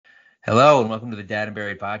Hello and welcome to the Dad and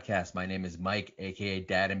Buried podcast. My name is Mike, aka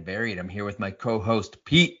Dad and Buried. I'm here with my co-host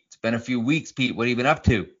Pete. It's been a few weeks, Pete. What have you been up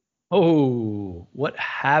to? Oh, what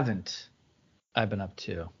haven't I been up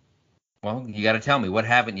to? Well, you got to tell me, what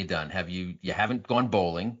haven't you done? You haven't gone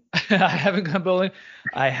bowling? I haven't gone bowling.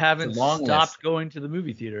 I haven't long stopped list. going to the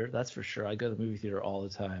movie theater. That's for sure. I go to the movie theater all the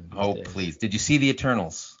time these Oh, days. please. Did you see The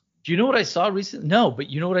Eternals? Do you know what I saw recently? No, but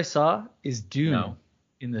you know what I saw is Dune No.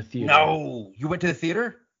 in the theater. No. You went to the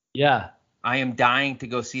theater? Yeah. I am dying to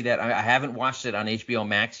go see that. I haven't watched it on HBO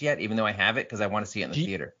Max yet, even though I have it because I want to see it in the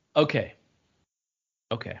theater. Okay.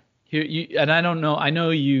 Here and I don't know. I know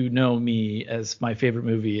you know me as my favorite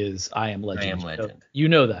movie is I Am Legend. I Am Legend. You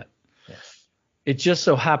know that. Yes. It just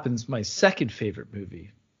so happens my second favorite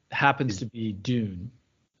movie happens to be Dune.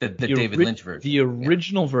 The David Lynch version. The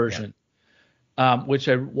original version, which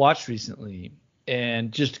I watched recently,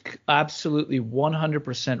 and just absolutely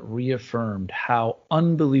 100% reaffirmed how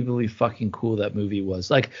unbelievably fucking cool that movie was.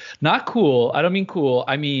 Like, not cool. I don't mean cool.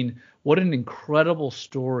 I mean, what an incredible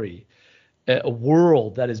story. A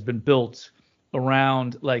world that has been built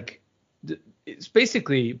around, like, it's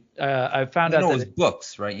basically, I found out that it was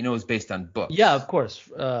books, right? You know, it was based on books. Yeah, of course.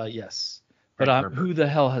 Yes. But Right, who the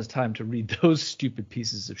hell has time to read those stupid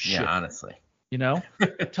pieces of shit? Yeah, honestly. You know,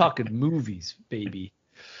 talking movies, baby.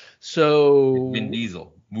 So Vin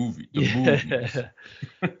Diesel movie. Movies.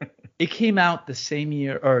 It came out the same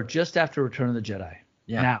year or just after Return of the Jedi.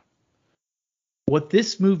 Yeah. Now, what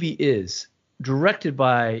this movie is, directed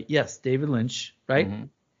by David Lynch, right? Mm-hmm.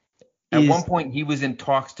 At one point, he was in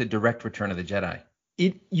talks to direct Return of the Jedi.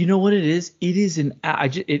 You know what it is? It is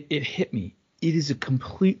it hit me. It is a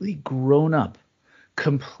completely grown up,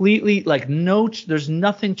 completely like there's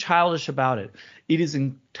nothing childish about it. It is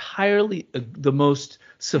entirely the most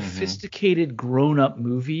sophisticated grown up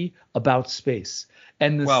movie about space.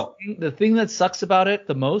 And the thing that sucks about it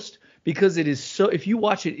the most, because it is so, if you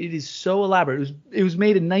watch it, it is so elaborate. It was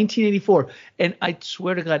made in 1984, and I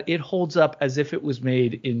swear to God, it holds up as if it was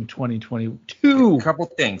made in 2022.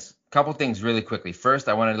 Couple things really quickly. First,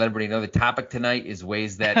 I want to let everybody know the topic tonight is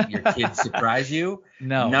ways that your kids surprise you.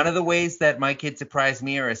 No. None of the ways that my kids surprise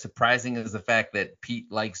me are as surprising as the fact that Pete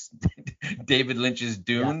likes David Lynch's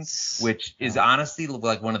Dune, which is honestly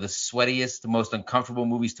like one of the sweatiest, most uncomfortable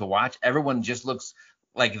movies to watch. Everyone just looks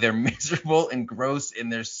like they're miserable and gross in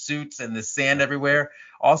their suits and the sand everywhere.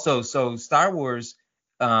 Also, so Star Wars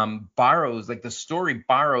borrows, like the story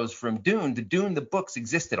borrows from Dune. The books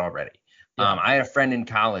existed already. Yeah. I had a friend in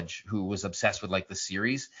college who was obsessed with like the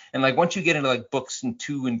series, and like once you get into like books and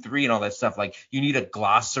 2 and 3 and all that stuff, like you need a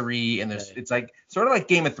glossary, and it's like sort of like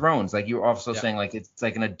Game of Thrones. Like you're also saying like it's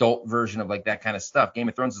like an adult version of like that kind of stuff. Game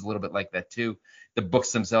of Thrones is a little bit like that too. The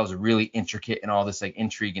books themselves are really intricate and all this like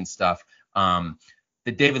intrigue and stuff.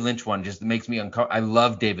 The David Lynch one just makes me uncomfortable. I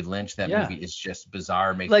love David Lynch. That movie is just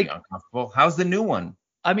bizarre, makes me uncomfortable. How's the new one?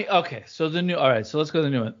 I mean, okay, so all right, so let's go to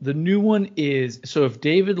the new one. The new one is, so if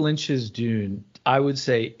David Lynch's Dune, I would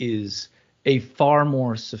say, is a far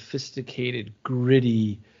more sophisticated,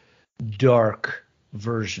 gritty, dark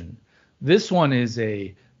version. This one is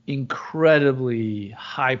a incredibly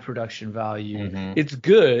high production value. Mm-hmm. It's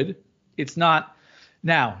good. It's not.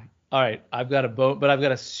 Now, all right, I've got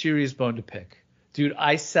a serious bone to pick. Dude,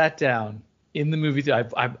 I sat down in the movie theater.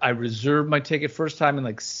 I reserved my ticket first time in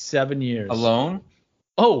like 7 years. Alone?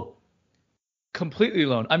 Oh, completely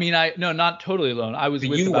alone. I mean, not totally alone. I was. But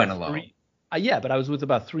with you about went alone. But I was with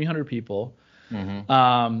about 300 people.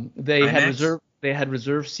 Mm-hmm. They had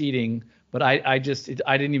reserved seating, but I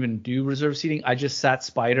didn't even do reserved seating. I just sat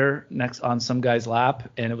spider next on some guy's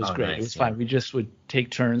lap, and it was great. Nice, it was fine. We just would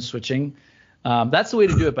take turns switching. That's the way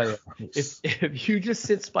to do it, by the way. If you just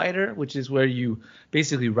sit spider, which is where you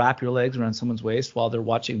basically wrap your legs around someone's waist while they're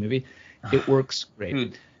watching a movie, it works great.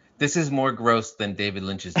 Dude, this is more gross than David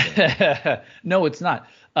Lynch's Dune. No, it's not.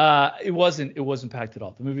 It wasn't packed at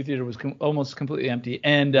all. The movie theater was almost completely empty.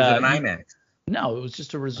 And was it an IMAX? No, it was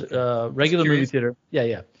just a regular movie theater.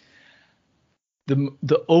 Yeah.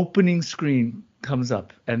 The opening screen comes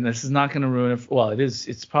up, and this is not going to ruin it. Well, it is.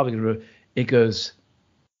 It's probably going to ruin it. It goes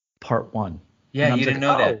part 1. Yeah, you didn't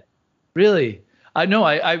know that. Really? I know.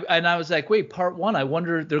 I was like, wait, part 1. I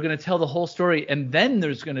wonder they're going to tell the whole story, and then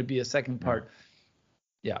there's going to be a second part.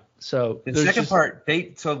 Yeah. So the second part,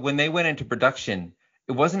 when they went into production,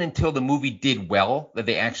 it wasn't until the movie did well that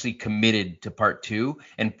they actually committed to part 2.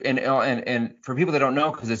 And for people that don't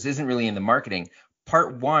know, because this isn't really in the marketing,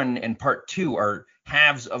 part 1 and part 2 are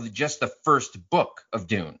halves of just the first book of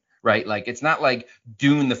Dune. Right? Like it's not like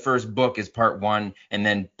Dune, the first book, is part 1 and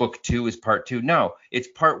then book 2 is part 2. No, it's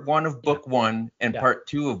part 1 of book 1 and part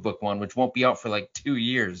 2 of book 1, which won't be out for like 2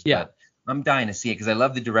 years. Yeah. But I'm dying to see it because I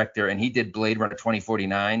love the director, and he did Blade Runner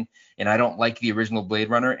 2049, and I don't like the original Blade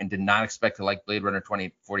Runner, and did not expect to like Blade Runner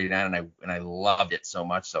 2049, and I loved it so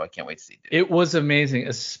much, so I can't wait to see it. It was amazing,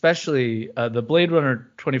 especially the Blade Runner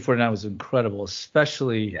 2049 was incredible,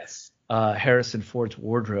 especially Yes. Harrison Ford's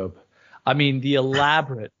wardrobe. I mean, the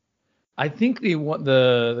elaborate. I think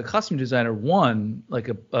the costume designer won like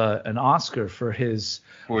an Oscar for his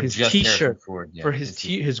t-shirt, for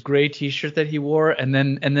his gray t-shirt that he wore, and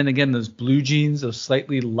then again those blue jeans, those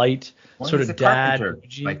slightly light sort of dad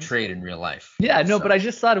jeans. By trade in real life. Yeah, no, but I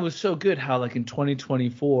just thought it was so good how like in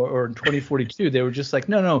 2024 or in 2042 they were just like,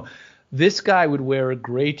 no, this guy would wear a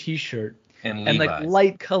gray t-shirt and like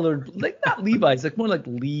light colored, like not Levi's, like more like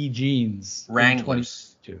Lee jeans. Wranglers.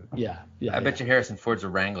 Yeah. I bet you Harrison Ford's a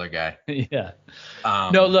Wrangler guy. Yeah.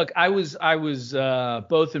 No, look, I was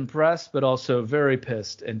both impressed but also very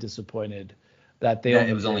pissed and disappointed that they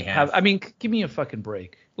only have. I mean, give me a fucking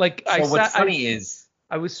break. Like, so what's funny is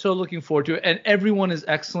I was so looking forward to it, and everyone is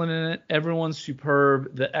excellent in it. Everyone's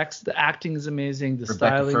superb. The acting is amazing. The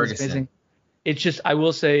styling is amazing. It's just, I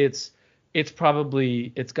will say, it's got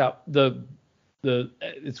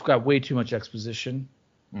way too much exposition.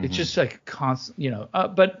 Mm-hmm. It's just like constant,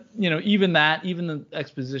 but even the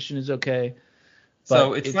exposition is okay.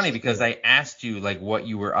 So it's funny because I asked you like what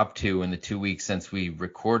you were up to in the 2 weeks since we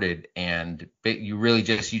recorded, and you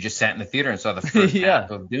just sat in the theater and saw the first half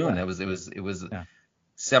of Dune. Yeah. It was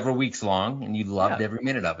several weeks long, and you loved every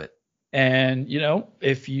minute of it. And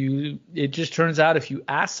it just turns out if you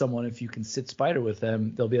ask someone if you can sit Spider with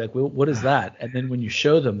them, they'll be like, well, what is that? And then when you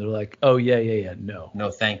show them, they're like, oh yeah,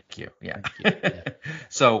 no, thank you. Yeah.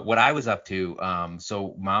 So what I was up to,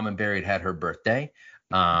 so Mom and Buried had her birthday,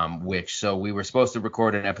 so we were supposed to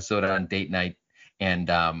record an episode on date night, and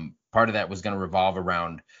part of that was going to revolve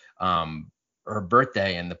around her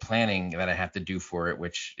birthday and the planning that I have to do for it,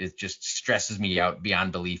 which it just stresses me out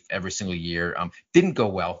beyond belief every single year. Didn't go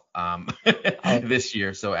well this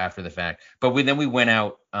year, so after the fact. But then we went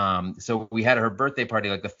out. So we had her birthday party,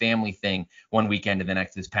 like the family thing, one weekend, and then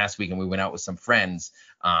this past weekend we went out with some friends,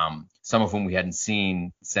 some of whom we hadn't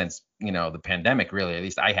seen since the pandemic, really. At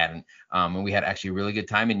least I hadn't. And we had actually a really good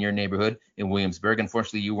time in your neighborhood in Williamsburg.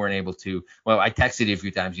 Unfortunately, you weren't able to. Well, I texted you a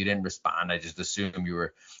few times. You didn't respond. I just assumed you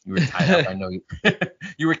were tied up. I know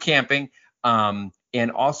you were camping.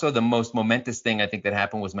 And also the most momentous thing I think that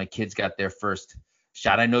happened was my kids got their first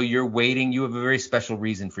shot. I know you're waiting. You have a very special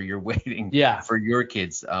reason for your waiting for your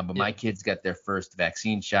kids. But my kids got their first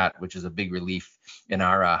vaccine shot, which is a big relief in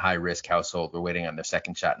our high risk household. We're waiting on their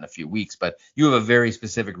second shot in a few weeks, but you have a very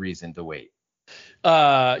specific reason to wait.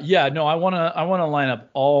 I want to line up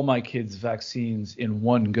all my kids' vaccines in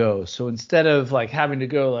one go. So instead of like having to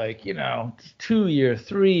go like, 2 year,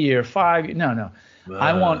 3 year, 5 year, no.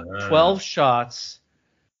 I want 12 shots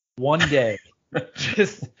one day.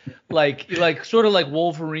 Just like sort of like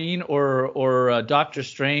Wolverine or Doctor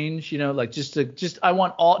Strange, I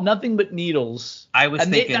want nothing but needles. I was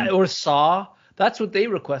thinking or Saw. That's what they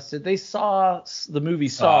requested. They saw the movie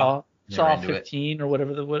Saw 15 or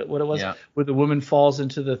whatever what it was, where the woman falls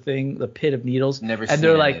into the pit of needles.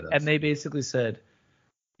 And they basically said,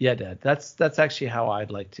 yeah, Dad, that's actually how I'd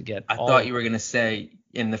like to get. I thought you were gonna say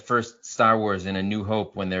in the first Star Wars, in A New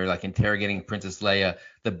Hope, when they're like interrogating Princess Leia,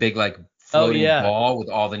 the big like floating ball with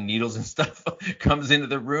all the needles and stuff comes into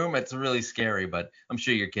the room. It's really scary, but I'm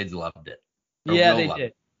sure your kids loved it. Yeah, they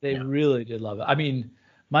did. They really did love it. I mean,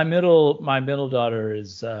 my middle daughter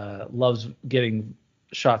loves getting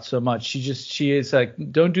shot so much. She is like,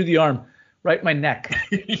 don't do the arm, right my neck.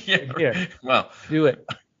 Right here. Well, do it.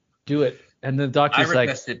 And the doctor's like, I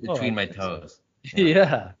request it between my toes.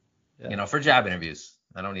 Yeah. For job interviews.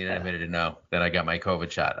 I don't need anybody to know that I got my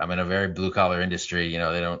COVID shot. I'm in a very blue collar industry. They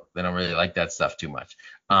don't really like that stuff too much.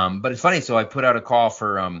 But it's funny. So I put out a call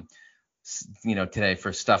for, today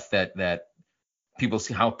for stuff that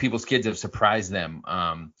people's kids have surprised them.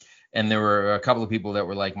 And there were a couple of people that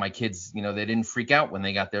were like, my kids, they didn't freak out when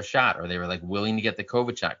they got their shot, or they were like willing to get the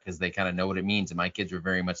COVID shot because they kind of know what it means. And my kids were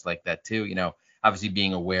very much like that too. Obviously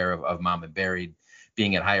being aware of Mom and Buried,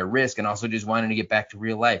 being at higher risk, and also just wanting to get back to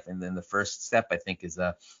real life. And then the first step, I think, is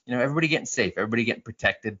everybody getting safe, everybody getting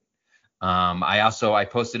protected. I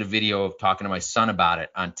posted a video of talking to my son about it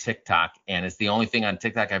on TikTok, and it's the only thing on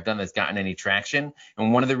TikTok I've done that's gotten any traction.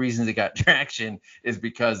 And one of the reasons it got traction is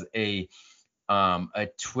because a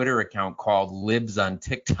Twitter account called Libs on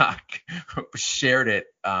TikTok shared it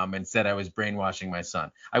and said I was brainwashing my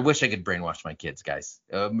son. I wish I could brainwash my kids, guys.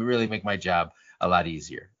 Really make my job a lot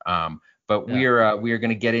easier. But we are going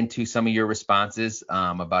to get into some of your responses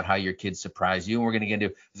about how your kids surprise you, and we're going to get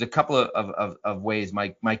into there's a couple of ways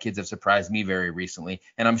my kids have surprised me very recently,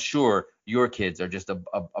 and I'm sure your kids are just a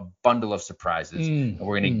bundle of surprises. And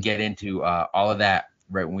we're going to get into all of that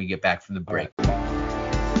right when we get back from the break.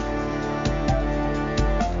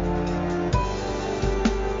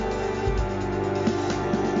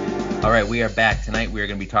 All right, we are back. Tonight we are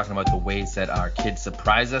going to be talking about the ways that our kids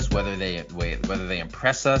surprise us, whether they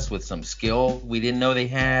impress us with some skill we didn't know they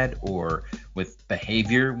had, or with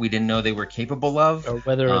behavior we didn't know they were capable of. Or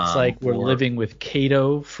whether it's like we're living with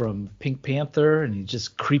Kato from Pink Panther and he's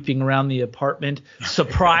just creeping around the apartment,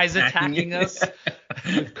 surprise attacking us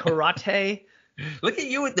with karate. Look at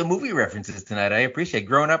you with the movie references tonight. I appreciate it.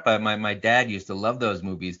 Growing up, my dad used to love those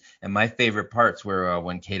movies, and my favorite parts were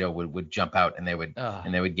when Kato would jump out and they would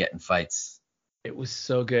get in fights. It was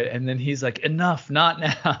so good. And then he's like, enough, not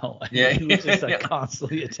now. And he would just like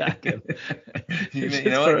constantly attack him. you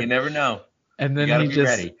know what? You never know. And then he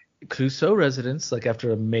just ready. Clouseau residence, like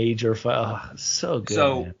after a major fight. Oh, so good.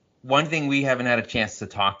 So man. One thing we haven't had a chance to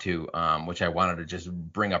talk to, which I wanted to just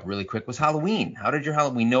bring up really quick, was Halloween. How did your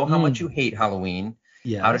Halloween? We know how much you hate Halloween.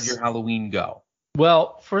 Yes. How did your Halloween go?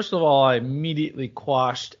 Well, first of all, I immediately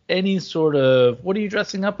quashed any sort of, what are you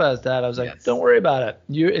dressing up as, Dad? I was like, Don't worry about it.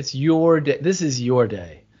 It's your day. This is your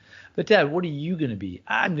day. But Dad, what are you going to be?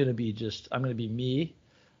 I'm going to be me.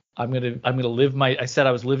 I'm going to live I said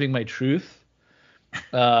I was living my truth,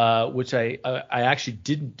 which I actually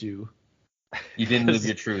didn't do. You didn't live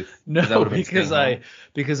your truth. No, because I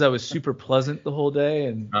was super pleasant the whole day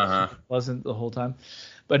and super pleasant the whole time.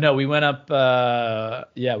 But no, we went up.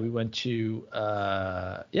 We went to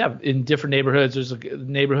in different neighborhoods. There's a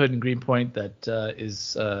neighborhood in Greenpoint that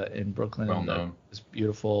is in Brooklyn. Well known. It's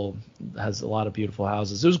beautiful. Has a lot of beautiful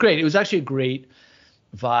houses. It was great. It was actually a great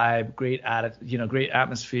vibe, great great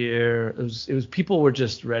atmosphere. It was people were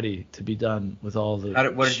just ready to be done with all the.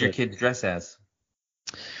 What did your kids dress as?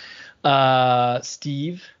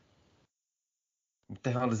 Steve. What the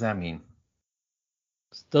hell does that mean?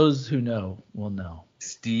 Those who know will know.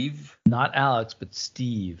 Steve? Not Alex, but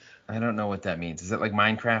Steve. I don't know what that means. Is it like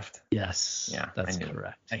Minecraft? Yes. Yeah, that's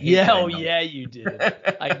correct. Yeah, you did.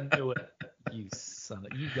 I knew it. You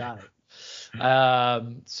got it.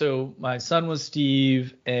 So my son was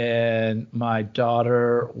Steve, and my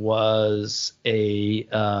daughter was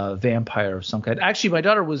a vampire of some kind. Actually, my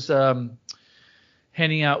daughter was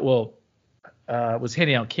handing out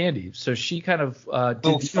candy. So she kind of hold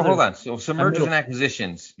on. So mergers and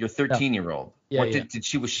acquisitions, your 13-year-old. Yeah.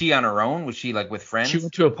 Was she on her own? Was she like with friends? She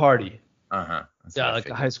went to a party. Like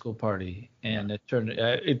a high school party, and it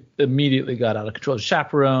immediately got out of control.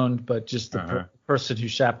 Chaperoned, but just the person who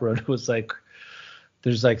chaperoned was like,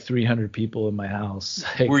 there's like 300 people in my house.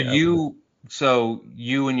 So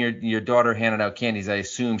you and your daughter handed out candies. I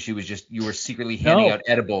assume you were secretly handing out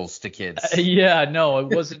edibles to kids. No, it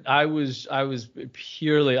wasn't. I was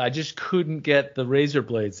purely, I just couldn't get the razor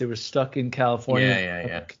blades. They were stuck in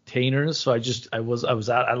California containers. So I was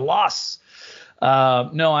at a loss.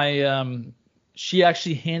 She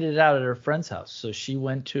actually handed it out at her friend's house. So she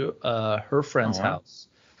went to her friend's house.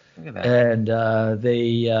 Look at that. And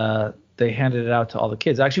they handed it out to all the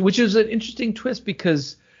kids, actually, which is an interesting twist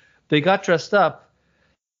because they got dressed up,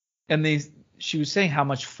 and she was saying how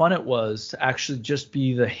much fun it was to actually just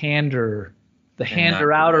be the hander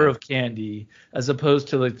outer of candy, as opposed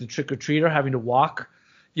to like the trick or treater having to walk,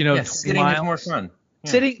 20 sitting miles. Is more fun.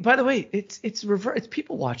 Yeah. Sitting, by the way, it's reverse. It's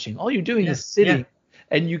people watching. All you're doing is sitting,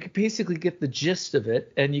 and you can basically get the gist of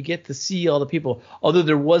it, and you get to see all the people. Although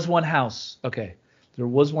there was one house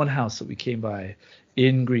that we came by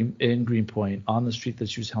in Greenpoint on the street that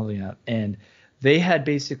she was holding out, and they had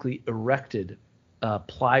basically erected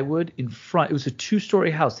plywood in front. It was a 2-story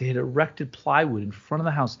house. They had erected plywood in front of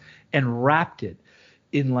the house and wrapped it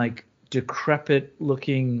in like decrepit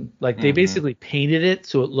looking, like they basically painted it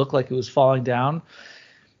so it looked like it was falling down.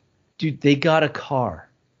 Dude, they got a car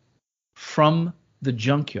from the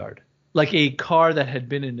junkyard, like a car that had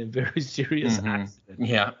been in a very serious accident.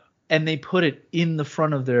 Yeah. And they put it in the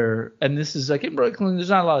front of and this is like in Brooklyn, there's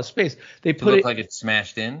not a lot of space. They put it like it's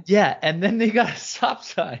smashed in. Yeah, and then they got a stop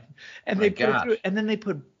sign, and they put it through, and then they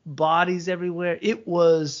put bodies everywhere. It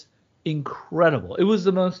was incredible. It was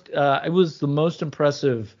the most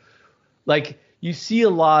impressive. Like, you see a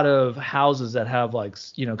lot of houses that have like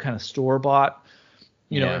kind of store bought,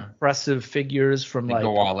 impressive figures from they like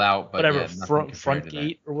go all out, but whatever front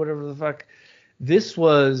gate or whatever the fuck. This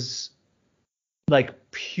was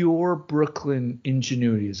like pure Brooklyn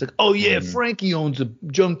ingenuity. It's like, oh yeah, Frankie owns a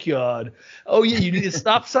junkyard. Oh yeah, you need a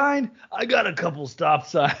stop sign? I got a couple stop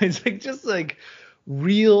signs. Like, just like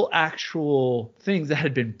real actual things that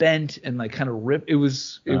had been bent and like kind of ripped. It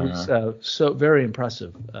was so very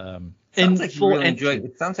impressive. It sounds like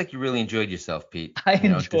you really enjoyed yourself, Pete. I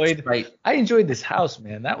enjoyed this house,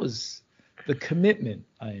 man. That was the commitment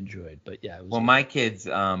I enjoyed. But yeah, it was well, my kids,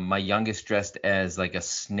 my youngest dressed as like a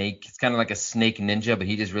snake. It's kind of like a snake ninja, but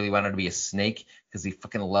he just really wanted to be a snake because he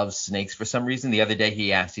fucking loves snakes for some reason. The other day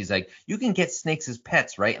he asked, he's like, "You can get snakes as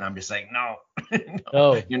pets, right?" And I'm just like, "No,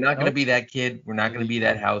 no, you're not gonna be that kid. We're not gonna be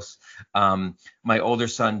that house." My older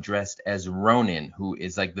son dressed as Ronin, who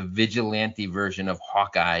is like the vigilante version of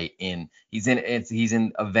Hawkeye. He's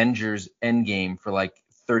in Avengers Endgame for like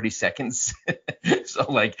 30 seconds.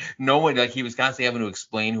 So like no one, like he was constantly having to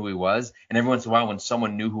explain who he was, and every once in a while when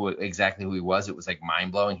someone knew exactly who he was, it was like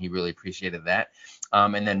mind blowing. He really appreciated that.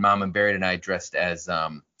 And then Mom and Barrett and I dressed as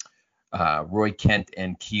Roy Kent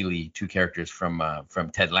and Keeley, two characters from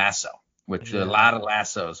Ted Lasso, which a lot of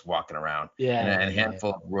Lassos walking around, and a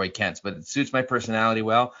handful of Roy Kents, but it suits my personality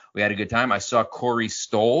well. We had a good time. I saw Corey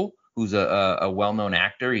Stoll, who's a well-known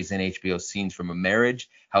actor. He's in HBO Scenes from a Marriage,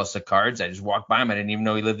 House of Cards. I just walked by him. I didn't even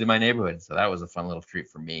know he lived in my neighborhood. So that was a fun little treat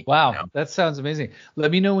for me. Wow, that sounds amazing. Let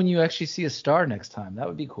me know when you actually see a star next time. That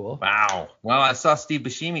would be cool. Wow. Well, I saw Steve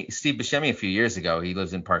Buscemi a few years ago. He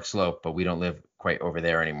lives in Park Slope, but we don't live quite over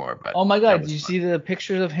there anymore. But oh my God, did you see the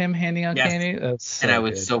pictures of him handing out candy? That's so and I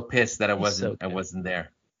was so pissed that I wasn't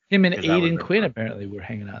there. Him and Aiden Quinn apparently were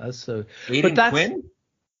hanging out. That's so. Aiden Quinn?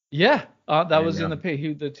 Yeah, that was in the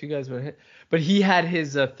pig. The two guys were hit, but he had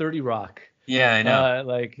his 30 Rock. Yeah, I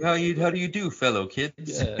know. How do you do, fellow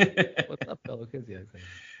kids? Yeah. What's up, fellow kids? Yeah. Exactly.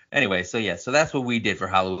 Anyway, so that's what we did for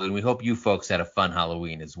Halloween. We hope you folks had a fun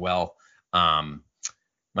Halloween as well. Mom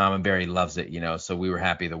and Barry loves it, so we were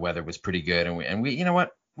happy the weather was pretty good, and we you know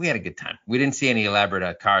what? We had a good time. We didn't see any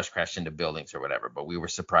elaborate cars crash into buildings or whatever, but we were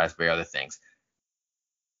surprised by other things.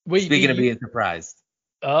 Wait, speaking of being surprised.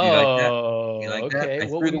 Oh, you like okay. that? I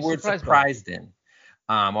threw the word surprised in.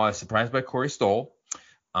 I was surprised by Corey Stoll.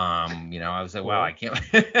 I was like, wow, I can't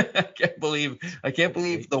believe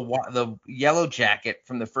the yellow jacket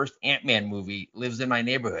from the first Ant-Man movie lives in my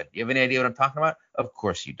neighborhood. You have any idea what I'm talking about? Of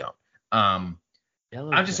course you don't. I'm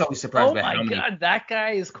just always surprised by how many. Oh my God, that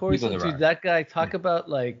guy is Corey Stoll, dude. That guy, talk about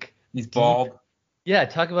like he's bald. Yeah,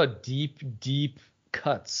 talk about deep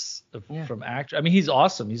cuts from actor. I mean, he's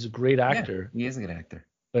awesome. He's a great actor. Yeah, he is a good actor.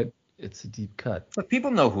 But it's a deep cut. But people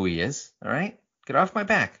know who he is, all right? Get off my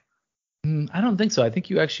back. I don't think so. I think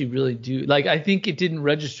you actually really do. Like, I think it didn't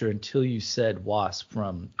register until you said Wasp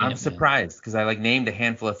from Ant-Man. I'm surprised because I named a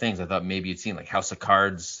handful of things. I thought maybe you'd seen like House of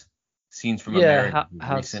Cards, Scenes from a Marriage,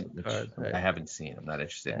 recent, which I haven't seen. I'm not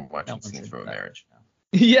interested in watching Scenes from a Marriage.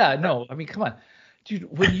 Yeah, no. I mean, come on,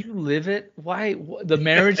 dude. When you live it, why the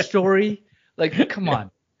Marriage Story? Like, come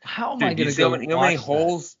on. How am I gonna go? You know how many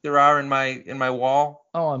holes there are in my wall?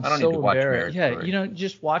 Oh, I don't need to watch Marriage Story. Yeah,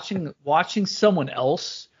 just watching someone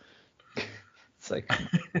else. It's like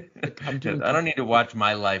I'm doing. I don't need to watch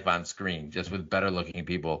my life on screen just with better looking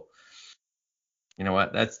people. You know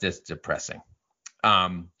what? That's just depressing.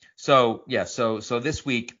 So this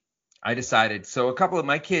week I decided. So a couple of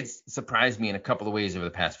my kids surprised me in a couple of ways over the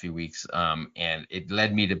past few weeks. And it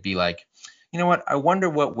led me to be like, you know what? I wonder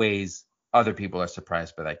what ways other people are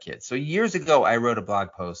surprised by that kid. So years ago, I wrote a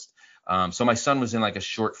blog post. So my son was in like a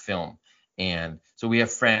short film. And so we have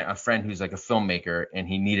a friend who's like a filmmaker, and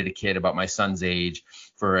he needed a kid about my son's age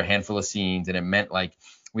for a handful of scenes. And it meant like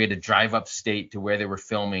we had to drive upstate to where they were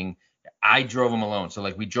filming. I drove him alone. So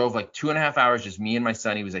like we drove like 2.5 hours, just me and my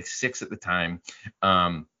son. He was like 6 at the time.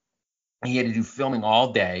 He had to do filming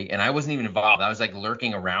all day, and I wasn't even involved. I was like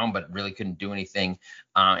lurking around, but really couldn't do anything.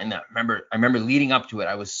 And I remember leading up to it,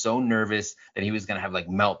 I was so nervous that he was gonna have like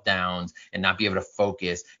meltdowns and not be able to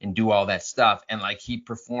focus and do all that stuff. And like he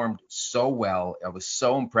performed so well. I was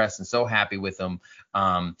so impressed and so happy with him.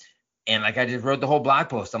 And like I just wrote the whole blog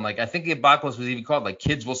post. I'm like, I think the blog post was even called like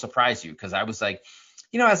 "Kids Will Surprise You," because I was like,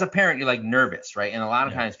 as a parent, you're like nervous, right? And a lot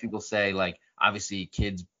of times people say like, obviously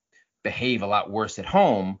kids behave a lot worse at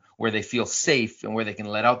home where they feel safe and where they can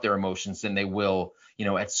let out their emotions than they will,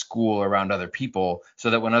 at school or around other people. So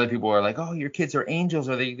that when other people are like, oh, your kids are angels,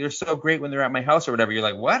 or they're so great when they're at my house or whatever, you're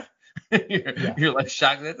like, what? You're like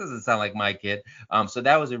shocked. That doesn't sound like my kid. So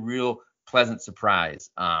that was a real pleasant surprise.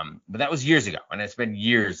 But that was years ago, and it's been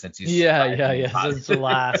years since he's since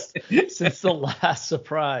the last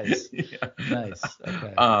surprise. Yeah. Nice.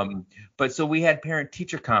 Okay. But so we had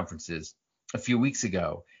parent-teacher conferences a few weeks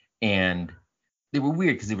ago, and they were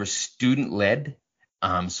weird because they were student-led.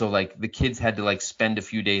 So like the kids had to like spend a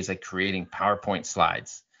few days like creating PowerPoint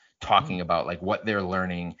slides talking about like what they're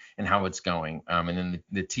learning and how it's going. And then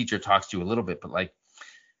the teacher talks to you a little bit, but like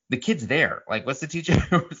the kid's there. Like, what's the teacher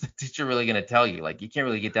what's the teacher really going to tell you? Like, you can't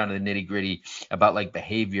really get down to the nitty gritty about like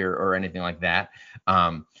behavior or anything like that.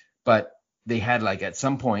 But they had like at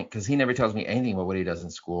some point, because he never tells me anything about what he does in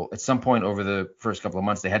school. At some point over the first couple of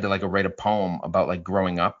months, they had to like write a poem about like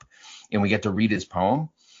growing up, and we get to read his poem,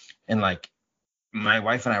 and like my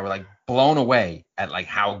wife and I were like blown away at like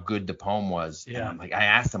how good the poem was. Yeah. And I'm like, I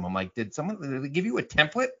asked him, I'm like, did they give you a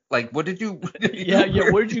template? Like, what did you?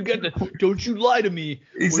 Yeah. Where did you get this? Don't you lie to me.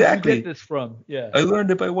 Exactly. Where did you get this from? Yeah. I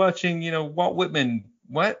learned it by watching, Walt Whitman.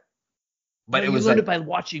 What? But no, you learned it by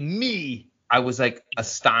watching me. I was like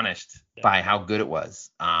astonished by how good it was.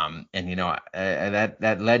 And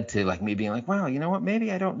that led to like me being like, wow, you know what?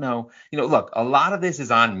 Maybe I don't know. Look, a lot of this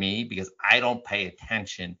is on me because I don't pay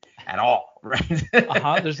attention at all, right?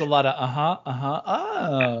 There's a lot of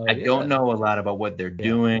Oh, I don't know a lot about what they're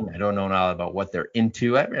doing. I don't know a lot about what they're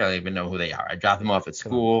into. I really even know who they are. I drop them off at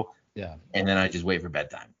school. Yeah. And then I just wait for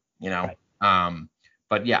bedtime. Right.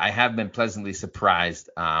 But yeah, I have been pleasantly surprised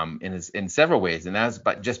in several ways, and that's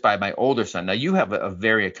just by my older son. Now you have a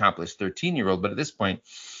very accomplished 13-year-old, but at this point,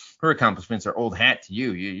 her accomplishments are old hat to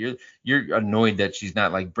you. You're annoyed that she's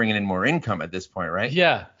not like bringing in more income at this point, right?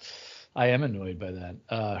 Yeah, I am annoyed by that.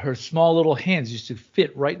 Her small little hands used to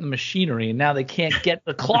fit right in the machinery, and now they can't get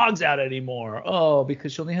the clogs out anymore. Oh,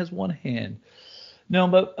 because she only has one hand. No,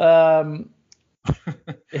 but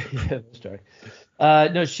yeah, sorry.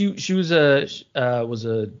 No, she was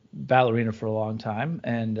a ballerina for a long time,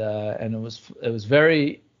 and it was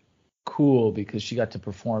very cool because she got to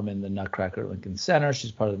perform in the Nutcracker Lincoln Center.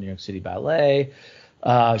 She's part of the New York City Ballet.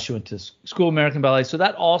 She went to School of American Ballet. So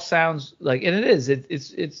that all sounds like, and it is, it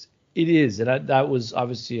is, and that was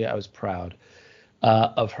obviously I was proud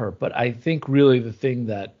of her. But I think really the thing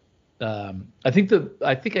that I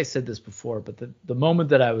think I said this before, but the moment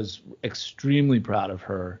that I was extremely proud of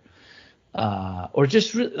her. Or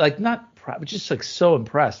just really, like not proud, but just like so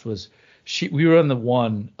impressed was we were on the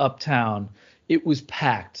one uptown. It was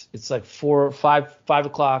packed. It's like 5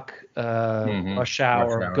 o'clock rush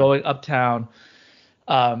hour going uptown.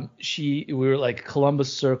 We were like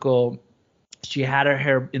Columbus Circle. She had her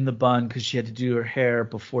hair in the bun because she had to do her hair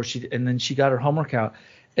before and then she got her homework out,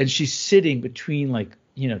 and she's sitting between like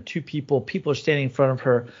two people. People are standing in front of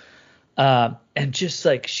her, and just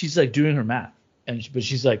like she's like doing her math. But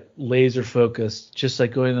she's like laser focused, just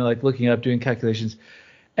like going and like looking up, doing calculations.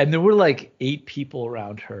 And there were like 8 people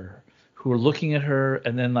around her who were looking at her,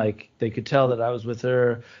 and then like they could tell that I was with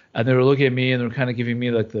her, and they were looking at me and they were kind of giving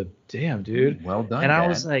me like the damn dude. Well done. And I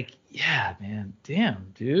was like, yeah, man,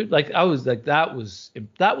 damn dude. Like I was like that was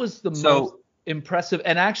the most impressive,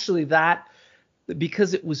 and actually that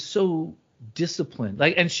because it was so disciplined.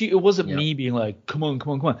 Like, and it wasn't me being like, come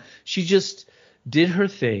on. She just did her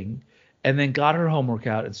thing. And then got her homework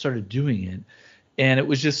out and started doing it. And it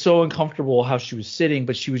was just so uncomfortable how she was sitting,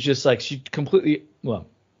 but she was just like, she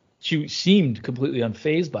seemed completely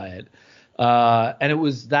unfazed by it. And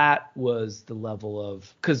that was the level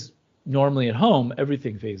of, because normally at home,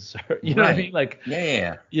 everything phases her. You know what I mean? Like,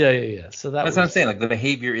 yeah. So that's what I'm saying. Like the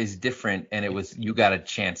behavior is different, and you got a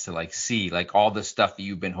chance to like see like all the stuff that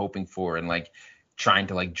you've been hoping for and like trying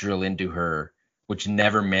to like drill into her, which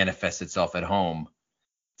never manifests itself at home.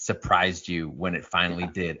 Surprised you when it finally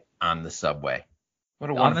did on the subway. What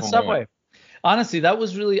a wonderful on the subway. Moment. Honestly, that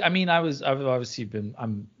was really. I mean,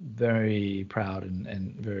 I'm very proud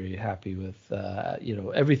and very happy with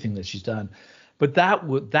everything that she's done. But that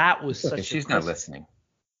was such. She's not listening.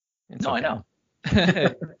 It's okay. I know.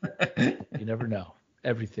 You never know.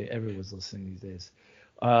 Everyone's listening these days.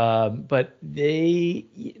 But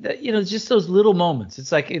just those little moments.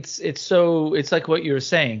 It's like it's like what you were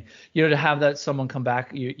saying. To have that someone come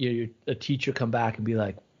back, a teacher come back and be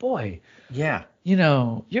like, boy, yeah,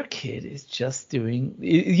 your kid is just doing.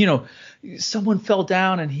 Someone fell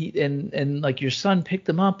down and like your son picked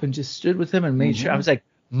them up and just stood with him and made sure. I was like,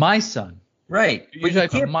 my son, right? But you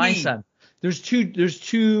can't my son. There's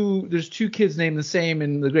two kids named the same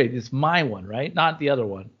in the grade. It's my one, right? Not the other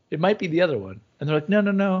one. It might be the other one. And they're like,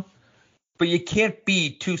 no. But you can't be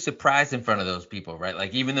too surprised in front of those people, right?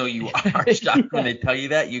 Like, even though you are shocked when they tell you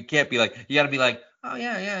that, you can't be like, you got to be like, oh,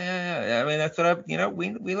 yeah. I mean, that's what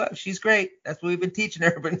we love. She's great. That's what we've been teaching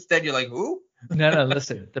her. But instead, you're like, who? No,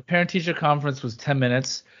 listen. The parent-teacher conference was 10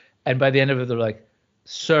 minutes. And by the end of it, they're like,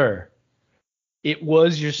 sir, it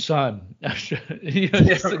was your son. You're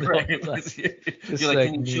like,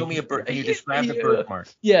 can you show me a birth? Can you describe the birthmark?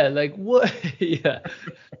 Yeah, like what? Yeah.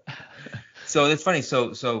 So it's funny.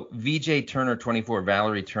 So VJ Turner 24,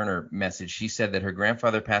 Valerie Turner message. She said that her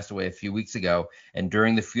grandfather passed away a few weeks ago, and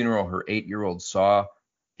during the funeral, her 8-year-old saw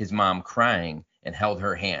his mom crying and held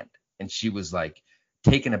her hand, and she was like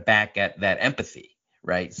taken aback at that empathy,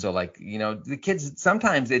 right? So like, the kids,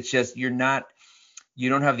 sometimes it's just you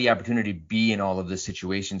don't have the opportunity to be in all of the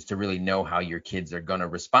situations to really know how your kids are going to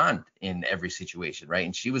respond in every situation, right?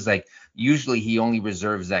 And she was like, usually he only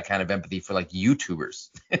reserves that kind of empathy for like YouTubers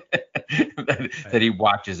that he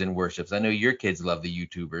watches and worships. I know your kids love the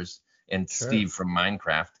YouTubers and Sure. Steve from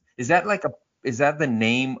Minecraft. Is that the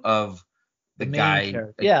name of the main guy?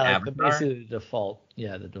 character. Yeah, like Avatar? basically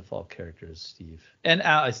the default character is Steve and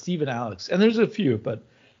Steve and Alex, and there's a few, but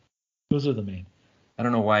those are the main. I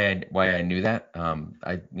don't know why I knew that.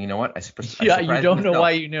 You know what? I you don't know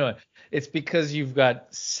why you knew it. It's because you've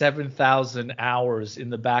got 7,000 hours in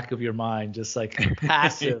the back of your mind, just like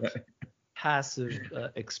passive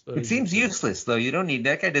exposure. It seems useless though.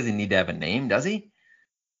 That guy doesn't need to have a name, does he?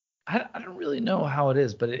 I don't really know how it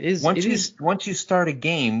is, but it is. Once you start a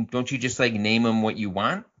game, don't you just like name them what you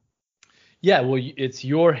want? Yeah, well, it's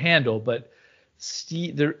your handle, but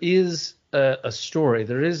Steve, there is a story.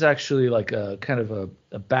 There is actually like a kind of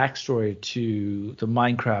a backstory to the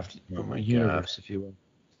Minecraft universe, if you will.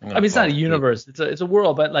 I mean, it's not a universe. It's a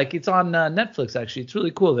world, but like it's on Netflix actually. It's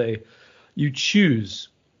really cool. You choose.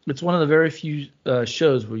 It's one of the very few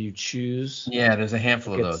shows where you choose. Yeah, there's a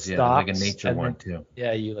handful of those. Yeah, there's like a nature one too.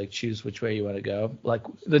 Yeah, you like choose which way you want to go. Like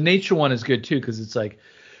the nature one is good too because it's like,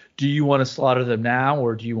 do you want to slaughter them now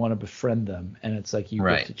or do you want to befriend them? And it's like you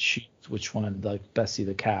get to choose which one, like Bessie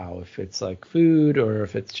the cow, if it's like food or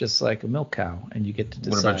if it's just like a milk cow, and you get to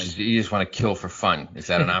decide. What about you just want to kill for fun? Is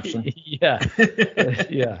that an option? Yeah,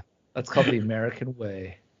 yeah. That's called the American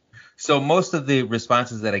way. So most of the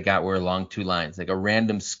responses that I got were along two lines, like a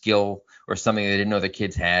random skill or something they didn't know the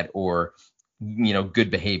kids had, or good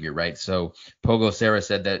behavior, right? So Pogo Sarah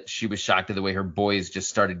said that she was shocked at the way her boys just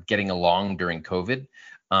started getting along during COVID.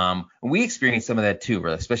 And we experienced some of that too,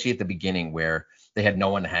 especially at the beginning where they had no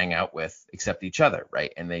one to hang out with except each other,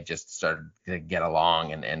 right? And they just started to get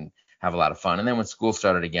along and have a lot of fun. And then when school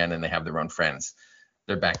started again and they have their own friends,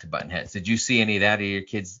 they're back to button heads. Did you see any of that? Or your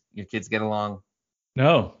kids get along?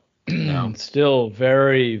 No. No. Still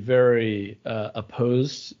very, very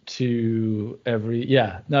opposed to every.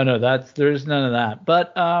 Yeah. No. There's none of that.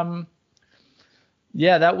 But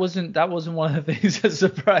yeah, that wasn't one of the things that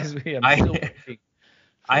surprised me.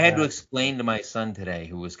 I had to explain to my son today,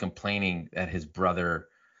 who was complaining that his brother,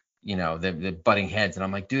 they're butting heads, and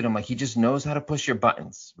I'm like, dude, he just knows how to push your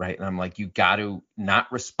buttons, right? And I'm like, you got to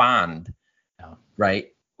not respond, right?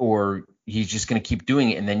 Or he's just going to keep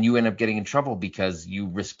doing it, and then you end up getting in trouble because you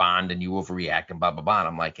respond and you overreact and blah blah blah. And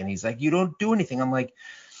I'm like, and he's like, you don't do anything. I'm like,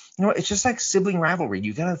 it's just like sibling rivalry.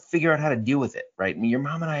 You got to figure out how to deal with it, right? I mean, your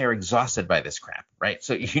mom and I are exhausted by this crap, right?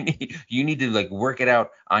 So you need to like work it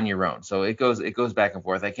out on your own. So it goes back and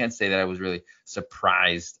forth. I can't say that I was really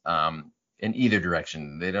surprised in either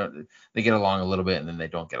direction. They get along a little bit and then they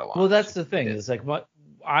don't get along. Well, that's the thing. It's like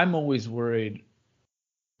I'm always worried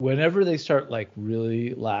whenever they start like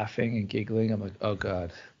really laughing and giggling. I'm like, oh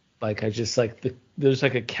god. Like I just like there's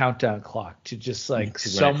like a countdown clock to just like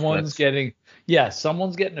someone's getting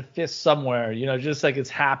a fist somewhere, just like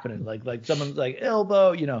it's happening. Like someone's like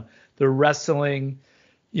elbow, they're wrestling,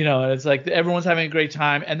 and it's like everyone's having a great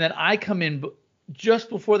time. And then I come in just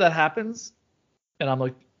before that happens and I'm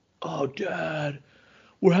like, oh dad,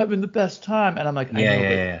 we're having the best time. And I'm like,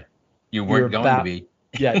 yeah. You weren't going to be.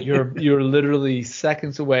 Yeah, you're literally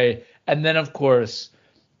seconds away. And then of course,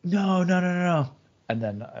 no. And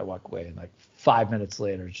then I walk away, and like 5 minutes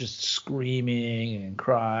later, just screaming and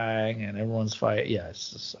crying, and everyone's fighting. Yeah,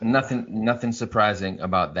 it's just nothing surprising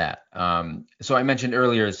about that. So I mentioned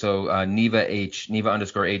earlier. So Neva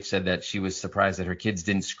 _H said that she was surprised that her kids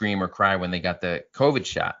didn't scream or cry when they got the COVID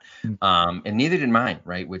shot, and neither did mine,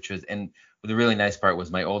 right? And the really nice part was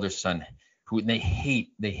my older son, who they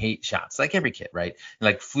hate shots, like every kid, right?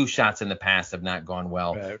 Like flu shots in the past have not gone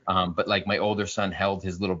well, right. But like my older son held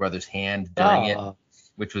his little brother's hand during it,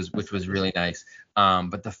 which was really nice.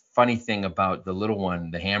 But the funny thing about the little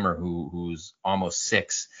one, the Hammer, who's almost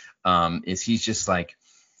 6, is he's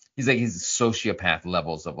sociopath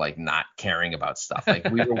levels of like not caring about stuff.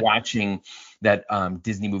 Like we were watching that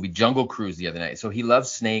Disney movie Jungle Cruise the other night. So he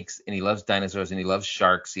loves snakes and he loves dinosaurs and he loves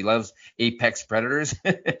sharks. He loves apex predators.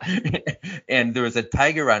 And there was a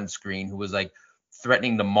tiger on screen who was like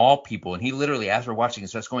threatening to maul people. And he literally, as we're watching,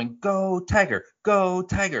 starts going, go tiger,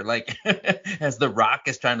 like as The Rock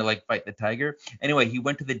is trying to like fight the tiger. Anyway, he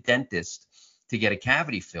went to the dentist to get a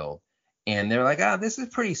cavity filled. And they're like, this is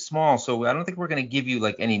pretty small, so I don't think we're going to give you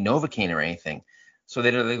like any Novocaine or anything. So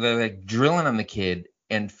they're like drilling on the kid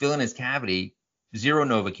and filling his cavity, 0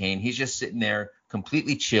 Novocaine. He's just sitting there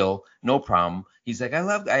completely chill, no problem. He's like,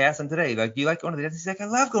 I asked him today, like, do you like going to the dentist? He's like, I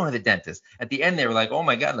love going to the dentist. At the end, they were like, oh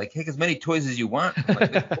my God, like, take as many toys as you want. I'm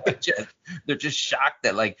like, they're just shocked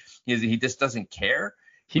that like he just doesn't care.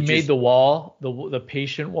 He made the wall, the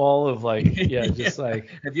patient wall of like, just like.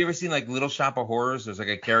 Have you ever seen like Little Shop of Horrors? There's like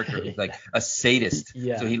a character who's like a sadist.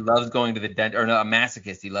 Yeah. So he loves going to the dentist, or no, a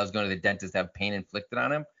masochist. He loves going to the dentist to have pain inflicted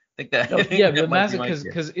on him. I think that. The masochist,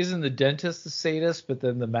 because isn't the dentist the sadist, but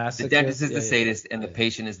then the masochist. The dentist is the sadist, and the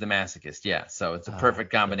patient is the masochist. Yeah. So it's a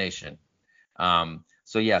perfect combination.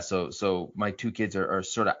 So my two kids are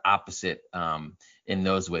sort of opposite in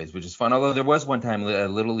those ways, which is fun. Although there was one time a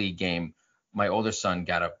little league game. My older son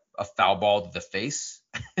got a foul ball to the face.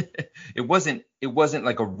 It wasn't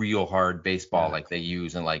like a real hard baseball like they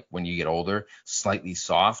use and like when you get older, slightly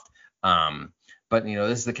soft. But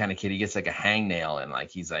this is the kind of kid, he gets like a hangnail and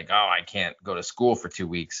like he's like, oh, I can't go to school for 2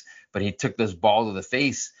 weeks. But he took this ball to the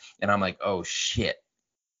face and I'm like, oh shit.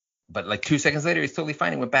 But like 2 seconds later, he's totally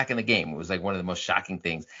fine. He went back in the game. It was like one of the most shocking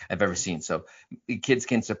things I've ever seen. So kids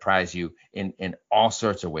can surprise you in all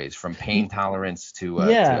sorts of ways, from pain tolerance to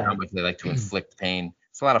how much they like to inflict pain.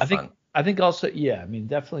 It's a lot of fun. I think also, I mean,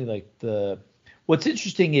 definitely like what's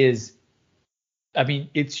interesting is, I mean,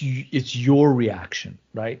 it's your reaction,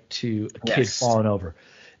 right, to a kid falling over.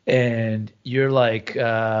 And you're like,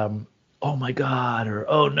 oh my God, or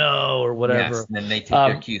oh no, or whatever. Yes, and then they take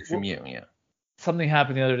their cues from you, Something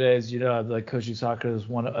happened the other day is, I'm like coaching soccer.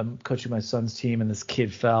 I'm coaching my son's team, and this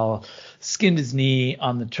kid fell, skinned his knee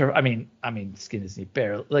on the turf. I mean, skinned his knee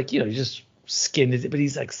bare, like, he just skinned it, but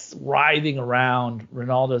he's like writhing around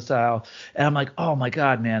Ronaldo style. And I'm like, oh my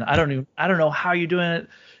God, man, I don't know how you're doing it.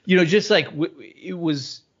 Just like it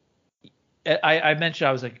was. I mentioned,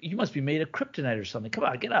 I was like, you must be made of kryptonite or something. Come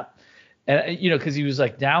on, get up. And because he was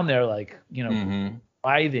like down there, like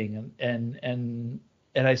writhing, and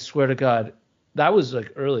I swear to God. That was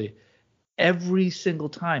like early. Every single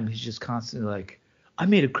time he's just constantly like, I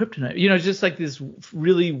made a kryptonite. Just like this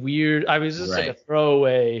really weird. I was just like a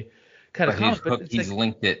throwaway kind of comment. But he's like,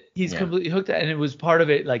 linked it. He's completely hooked it, and it was part of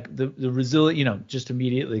it, like the resilient, just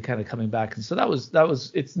immediately kind of coming back. And so that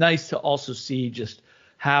was. It's nice to also see just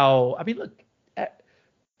how. I mean, look,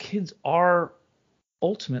 kids are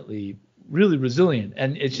ultimately really resilient,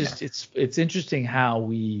 and it's just it's interesting how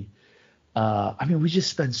we. We just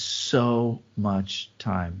spend so much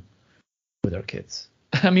time with our kids.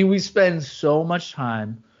 I mean, we spend so much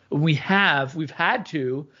time. We've had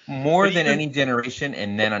to more than any generation,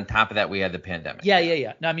 and then on top of that, we had the pandemic.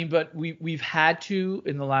 Yeah. No, I mean, but we've had to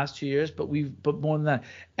in the last 2 years, but more than that,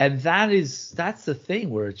 and that's the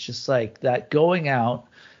thing where it's just like that going out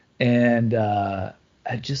and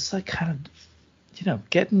just like kind of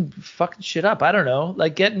getting fucking shit up. I don't know,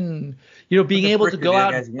 like getting being able to go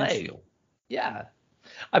out and play. Yeah.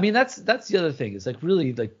 I mean, that's the other thing. It's like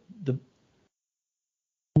really like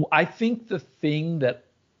I think the thing that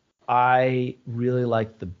I really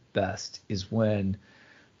like the best is when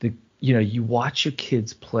you watch your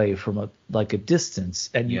kids play from a distance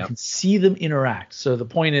and you can see them interact. So the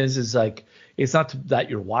point is like, it's not that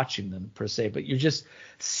you're watching them per se, but you're just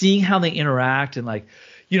seeing how they interact. And like,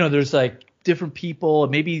 there's like different people,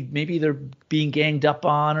 and maybe they're being ganged up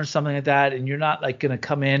on or something like that, and you're not like going to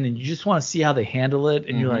come in, and you just want to see how they handle it,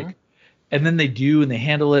 and you're like, and then they do, and they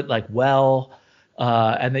handle it like well,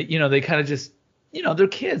 and they kind of just they're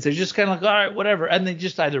kids, they're just kind of like, all right, whatever, and they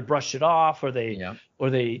just either brush it off or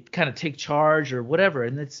they kind of take charge or whatever.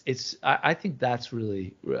 And I think that's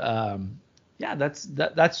really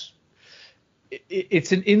that's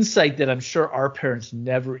it's an insight that I'm sure our parents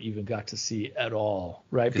never even got to see at all,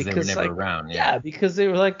 right? Because they were never around. Yeah, because they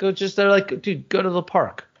were like, they're like, dude, go to the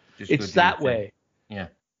park. It's that way. Yeah.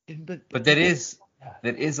 But that is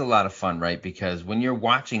a lot of fun, right? Because when you're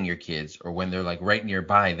watching your kids, or when they're like right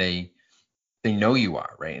nearby, they know you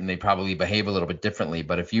are, right? And they probably behave a little bit differently.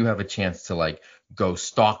 But if you have a chance to like go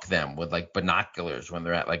stalk them with like binoculars when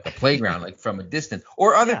they're at like the playground, like from a distance,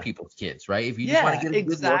 or other people's kids, right? If you just want to get a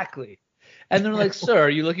good look. And they're like, sir, are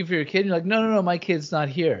you looking for your kid? And you're like, no, my kid's not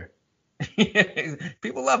here.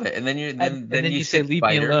 People love it. And then you say, leave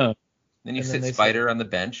me alone. Then you sit Spider on the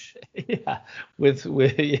bench. Yeah.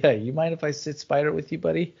 You mind if I sit Spider with you,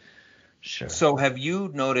 buddy? Sure. So have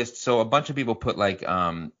you noticed? So a bunch of people put like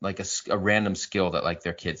a random skill that like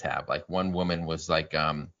their kids have. Like one woman was like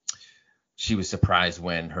she was surprised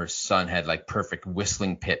when her son had like perfect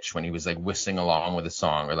whistling pitch when he was like whistling along with a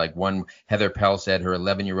song. Or like one Heather Pell said her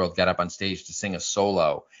 11-year-old got up on stage to sing a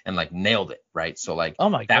solo and like nailed it, right? So like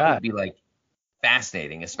that would be like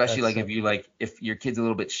fascinating, especially if your kid's a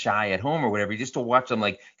little bit shy at home or whatever, just to watch them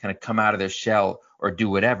like kind of come out of their shell or do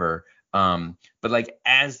whatever. But like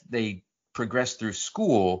as they progress through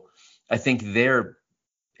school, I think they're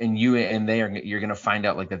and you're going to find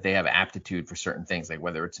out like that they have aptitude for certain things, like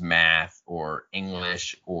whether it's math or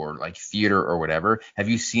English or like theater or whatever. Have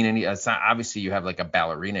you seen any? Obviously, you have like a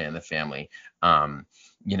ballerina in the family.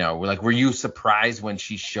 Like, were you surprised when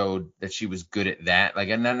she showed that she was good at that? Like,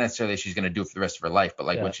 and not necessarily she's going to do it for the rest of her life, but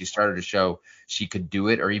like when she started to show she could do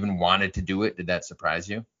it or even wanted to do it, did that surprise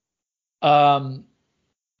you?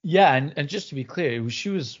 Yeah, and just to be clear, she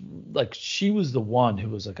was the one who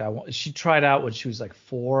was like, she tried out when she was like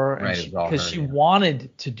 4, and because she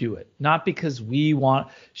wanted to do it, not because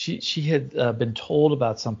she had been told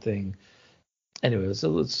about something. Anyway,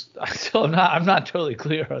 so I'm not totally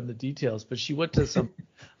clear on the details, but she went to some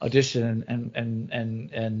audition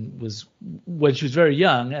and was, when she was very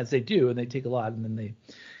young, as they do, and they take a lot and then they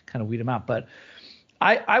kind of weed them out. But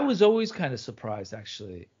I was always kind of surprised,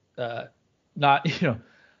 actually.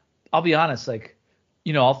 I'll be honest, like,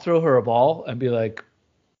 I'll throw her a ball and be like,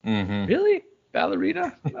 really?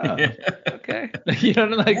 Ballerina? Oh, okay.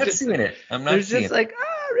 I'm not seeing it. I'm not seeing it. Like,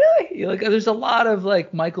 really? Like, there's a lot of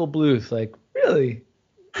like Michael Bluth, like, really?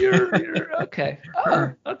 You're okay.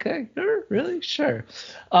 Oh, okay. Really? Sure.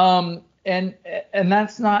 And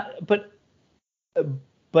that's not, but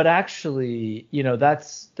actually,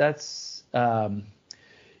 that's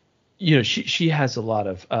she has a lot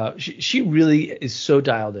of she really is so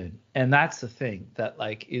dialed in, and that's the thing that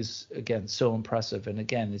like is, again, so impressive. And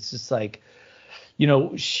again, it's just like,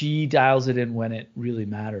 she dials it in when it really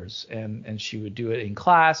matters, and she would do it in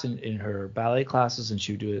class and in her ballet classes, and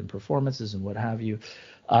she would do it in performances and what have you.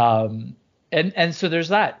 And so there's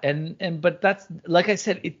that, but that's, like I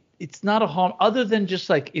said, it's not a harm, other than just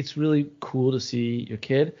like, it's really cool to see your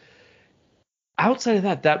kid. Outside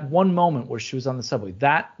of that one moment where she was on the subway,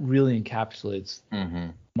 that really encapsulates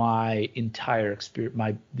my entire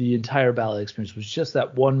experience. The entire ballet experience was just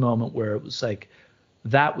that one moment where it was like,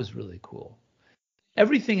 that was really cool.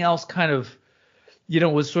 Everything else kind of,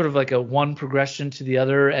 was sort of like a one progression to the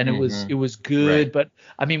other, and it was good. Right. But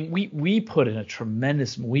I mean, we put in a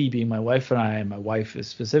tremendous, we being my wife and I, and my wife is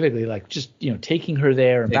specifically, like, just taking her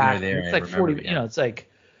there and back. It's like 40. It's like,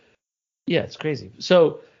 yeah, it's crazy.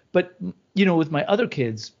 So. But, with my other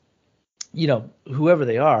kids, whoever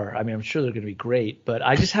they are, I mean, I'm sure they're going to be great, but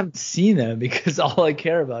I just haven't seen them because all I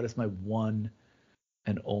care about is my one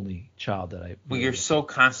and only child that I. Well, you're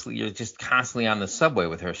just constantly on the subway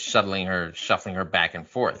with her, shuffling her back and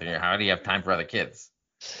forth. And how do you have time for other kids?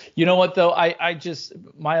 You know what, though?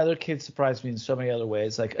 My other kids surprised me in so many other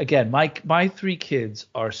ways. Like, again, my 3 kids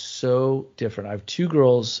are so different. I have 2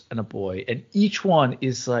 girls and a boy, and each one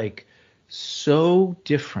is like so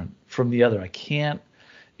different from the other.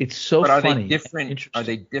 It's so funny. Are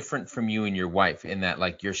they different from you and your wife in that,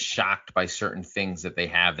 like, you're shocked by certain things that they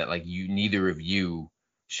have that, like, neither of you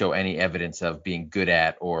show any evidence of being good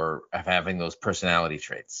at or of having those personality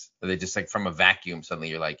traits? Are they just like from a vacuum, suddenly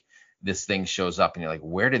you're like, this thing shows up and you're like,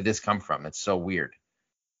 where did this come from? It's so weird.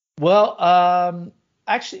 Well,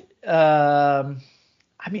 actually,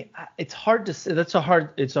 I mean, it's hard to say. It's a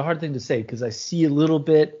hard thing to say, because I see a little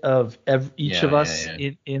bit of each of us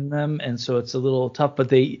in them, and so it's a little tough. But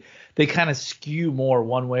they kind of skew more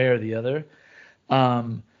one way or the other.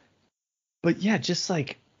 But yeah, just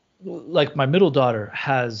like my middle daughter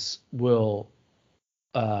will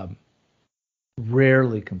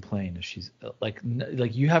rarely complain if she's like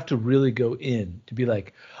you have to really go in to be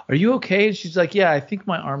like, are you okay? And she's like, yeah, I think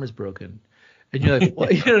my arm is broken. And you're like,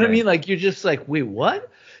 what? You know what I mean? Like, you're just like, wait, what?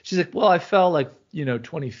 She's like, well, I fell like,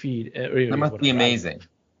 20 feet. That must be amazing.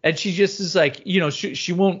 And she just is like,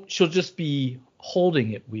 she'll just be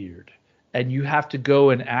holding it weird. And you have to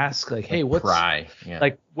go and ask, like, hey, what's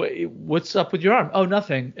up with your arm? Oh,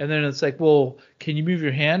 nothing. And then it's like, well, can you move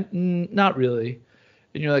your hand? Not really.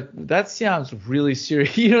 And you're like, that sounds really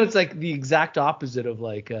serious. It's like the exact opposite of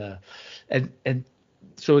like, and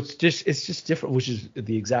so it's just different, which is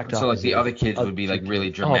the exact opposite. So like the other kids would be like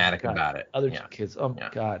really dramatic about it. Other kids, oh my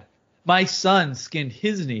God. My son skinned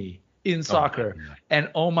his knee in soccer, and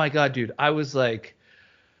oh my God, dude, I was like,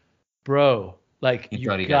 bro, like,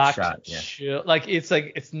 you got shot, to chill. Like,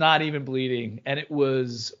 it's not even bleeding, and it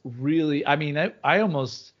was really, I mean, I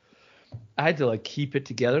had to like keep it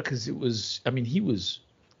together, because it was, I mean, he was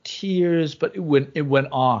tears, but it went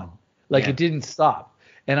on, like, it didn't stop.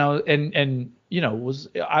 And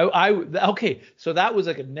okay, so that was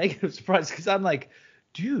like a negative surprise, because I'm like,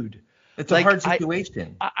 dude, it's a hard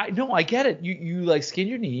situation. I know, I get it. You like skin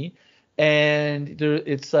your knee, and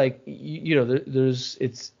it's like,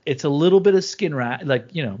 it's a little bit of skin rash,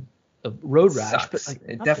 like, a road rash, but like,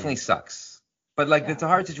 it definitely sucks. But like, it's a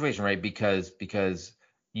hard situation, right? Because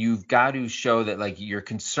you've got to show that like you're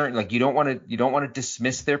concerned, like you don't want to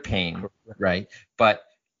dismiss their pain, right? But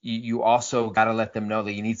you also got to let them know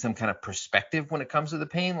that you need some kind of perspective when it comes to the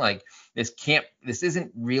pain. Like this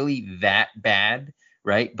isn't really that bad,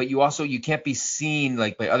 right? But you can't be seen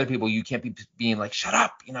like by other people. You can't be being like, shut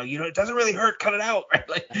up, it doesn't really hurt, cut it out, right?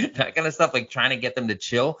 Like that kind of stuff, like trying to get them to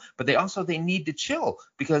chill. But they need to chill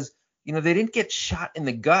because they didn't get shot in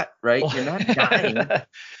the gut, right? You're not dying.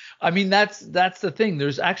 I mean, that's the thing.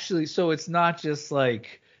 There's actually, so it's not just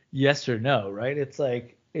like yes or no, right? It's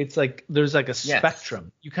like there's like a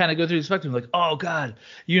spectrum. You kind of go through the spectrum, like, oh God,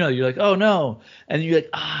 you're like, oh no, and you're like,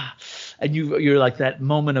 and you're like that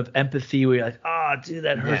moment of empathy where you're like, oh dude,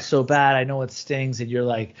 that hurts so bad, I know it stings, and you're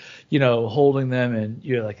like, holding them, and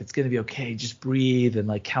you're like, it's gonna be okay, just breathe, and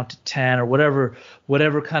like count to 10 or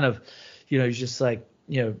whatever kind of, you're just like,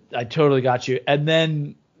 I totally got you, and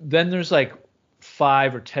then there's like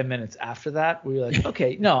 5 or 10 minutes after that where you're like,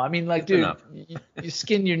 okay, no, I mean, like, dude, you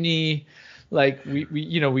skinned your knee. Like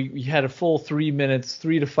we had a full 3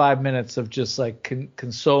 to 5 minutes of just like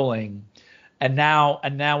consoling, and now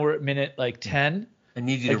we're at minute like 10. I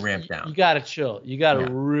need you to ramp down. You gotta chill. You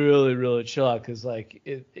gotta really, really chill out, because like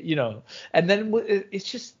and then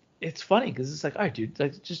it's funny because it's like, all right, dude,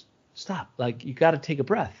 like just stop. Like you gotta take a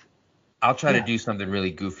breath. I'll try to do something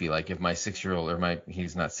really goofy, like if my 6-year-old or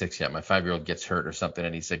he's not 6 yet, my 5-year-old gets hurt or something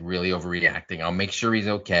and he's like really overreacting. I'll make sure he's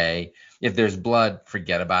okay. If there's blood,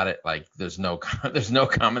 forget about it. Like there's no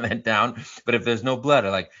calming that down. But if there's no blood,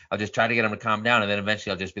 I'll just try to get him to calm down, and then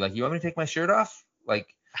eventually I'll just be like, you want me to take my shirt off?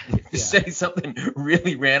 Like just say something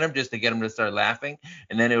really random just to get him to start laughing,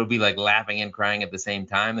 and then it'll be like laughing and crying at the same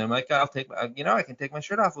time. And I'm like, I can take my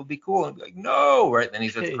shirt off. It'll be cool. And be like, no, right? Then he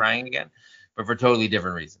starts crying again. But for totally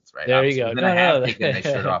different reasons, right? There you go. Then I have taken my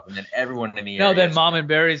shirt off, and then everyone in the area. No, then Mom and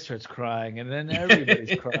Barry starts crying, and then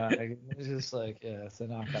everybody's crying. It's just like, it's a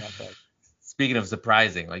knock-on effect. Speaking of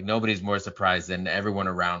surprising, like nobody's more surprised than everyone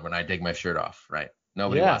around when I take my shirt off, right?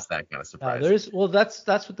 Nobody wants that kind of surprise.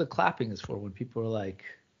 That's what the clapping is for. When people are like,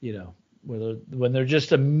 when they're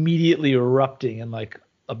just immediately erupting in like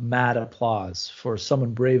a mad applause for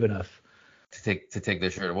someone brave enough to take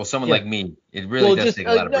their shirt. Well, someone like me, it really does take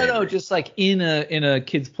a lot of bravery. No, just like in a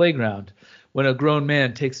kid's playground, when a grown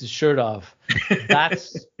man takes his shirt off,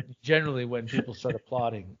 that's generally when people start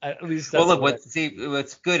applauding. At least that's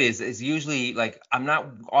what's good is usually like I'm not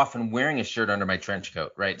often wearing a shirt under my trench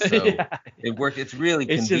coat, right? So it works. It's really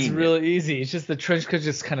convenient. It's just really easy. It's just the trench coat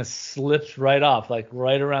just kind of slips right off, like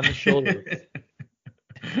right around the shoulder.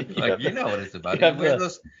 Like what it's about. You wear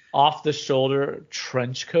those off the shoulder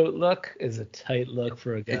trench coat look is a tight look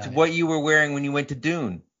for a guy. It's what you were wearing when you went to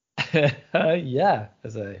Dune. So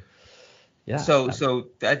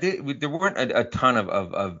there weren't a ton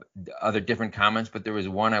of other different comments, but there was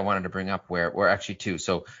one I wanted to bring up where actually two.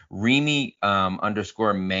 So Remy _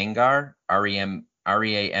 Mangar, REAMY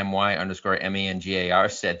 _ MANGAR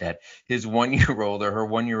said that his 1-year-old or her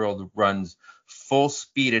 1-year-old runs full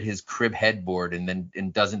speed at his crib headboard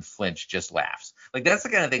and doesn't flinch, just laughs. Like that's the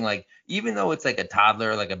kind of thing, like even though it's like a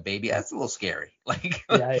toddler, like a baby, that's a little scary. Like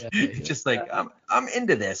just like I'm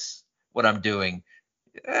into this, what I'm doing.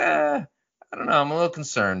 I don't know, I'm a little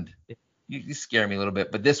concerned. You scare me a little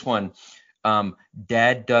bit. But this one,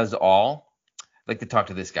 Dad Does All. I'd like to talk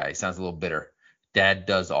to this guy. He sounds a little bitter. Dad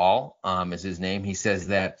Does All is his name. He says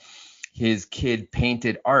that his kid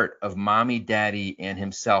painted art of mommy, daddy, and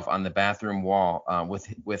himself on the bathroom wall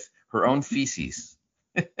with her own feces.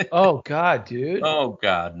 Oh God, dude. Oh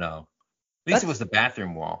God, no. At least it was the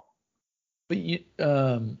bathroom wall. But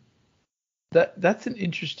that's an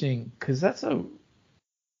interesting, because that's a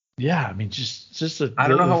I mean just a. I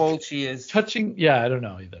don't know how old she is. Touching. Yeah, I don't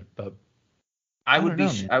know either, but. I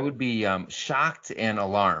would be shocked and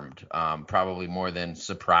alarmed, probably more than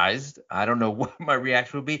surprised. I don't know what my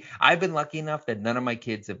reaction would be. I've been lucky enough that none of my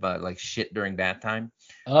kids have like shit during bath time.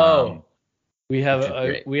 We had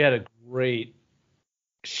a great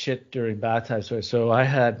shit during bath time story. So I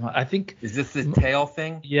had I think. Is this the tail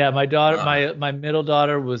thing? Yeah, my daughter, my middle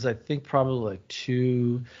daughter was I think probably like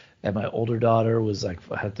 2, and my older daughter was like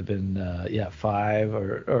had to been 5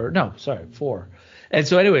 or no, sorry, 4. And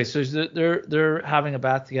so anyway, so they're having a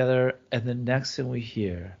bath together, and the next thing we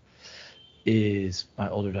hear is my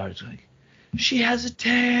older daughter's like, "She has a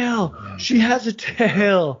tail. She has a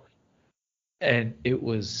tail." And it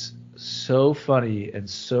was so funny and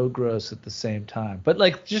so gross at the same time. But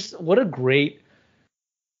like, just what a great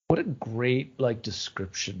like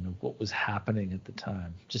description of what was happening at the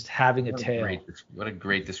time. Just having a tail. What a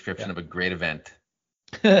great description of a great event.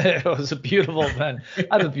 It was a beautiful event.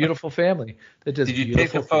 I have a beautiful family that does. Did you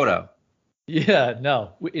take a photo? Yeah,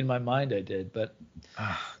 no. In my mind, I did, but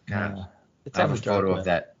Oh, God. it's I on have the a dark photo of web.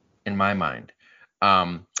 that in my mind.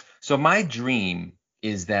 So my dream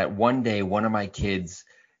is that one day one of my kids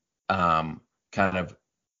kind of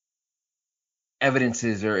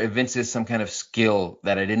evinces some kind of skill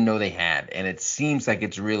that I didn't know they had, and it seems like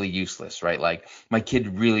it's really useless, right? Like my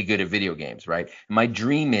kid really good at video games, right? My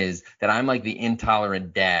dream is that I'm like the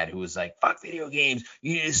intolerant dad who is like, fuck video games,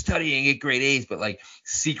 you need to study and get grade A's, but like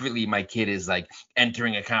secretly my kid is like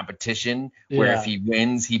entering a competition where if Yeah. he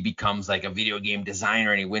wins, he becomes like a video game designer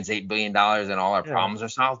and he wins $8 billion and all our Yeah. problems are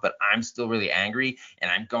solved. But I'm still really angry and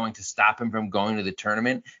I'm going to stop him from going to the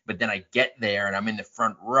tournament. But then I get there and I'm in the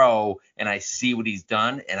front row and I see what he's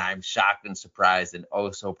done and I'm shocked and surprised and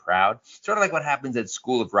oh so proud. Sort of like what happens at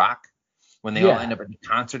School of Rock when they all end Yeah. up at the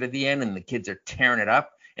concert at the end and the kids are tearing it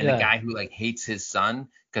up and the Yeah. guy who like hates his son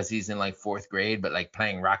because he's in like fourth grade but like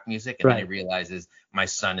playing rock music and then he Right. realizes my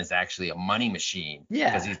son is actually a money machine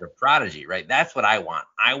because Yeah. he's a prodigy, right? That's what I want.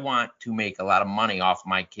 I want to make a lot of money off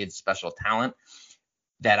my kid's special talent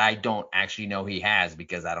that I don't actually know he has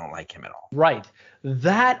because I don't like him at all. Right.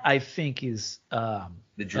 That I think is The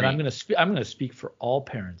and I'm dream. gonna speak for all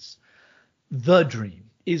parents. The dream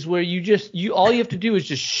is where you all you have to do is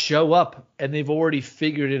just show up and they've already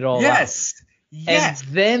figured it all out. Yes. And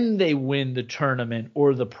then they win the tournament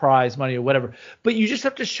or the prize money or whatever. But you just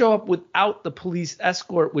have to show up without the police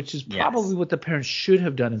escort, which is probably what the parents should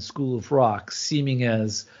have done in School of Rock, seeming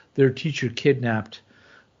as their teacher kidnapped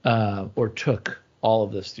or took all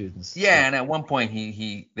of the students. Yeah, and at one point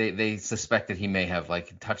they suspected he may have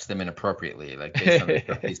like touched them inappropriately, like based on the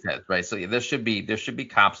stuff he said, right? So yeah, there should be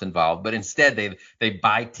cops involved, but instead they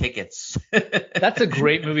buy tickets. That's a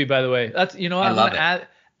great movie, by the way. That's I'm love gonna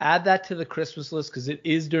add that to the Christmas list because it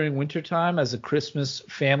is during wintertime as a Christmas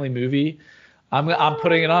family movie. I'm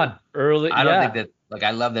putting it on early. I don't think that like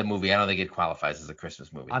I love that movie. I don't think it qualifies as a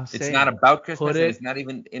Christmas movie. It's not about Christmas and it's not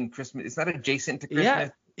even in Christmas. It's not adjacent to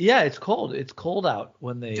Christmas. Yeah, it's cold. It's cold out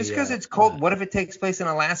when they just because it's cold. What if it takes place in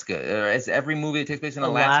Alaska? Is every movie that takes place in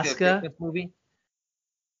Alaska a Christmas movie?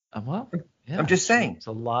 Well, yeah. I'm just saying. It's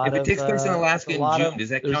a lot if it takes place in Alaska in June, does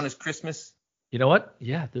that count as Christmas? You know what?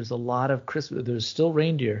 Yeah, there's a lot of Christmas. There's still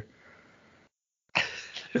reindeer.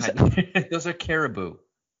 Those are caribou.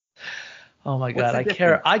 Oh my God,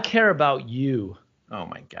 I care about you. Oh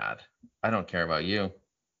my God, I don't care about you.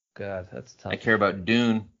 God, that's tough. I care about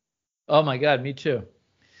Dune. Oh my God, me too.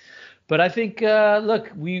 But I think,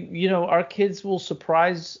 look, our kids will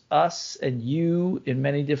surprise us and you in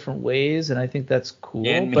many different ways, and I think that's cool.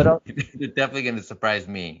 And me. But they're definitely going to surprise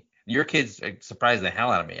me. Your kids surprise the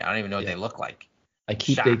hell out of me. I don't even know what they look like. They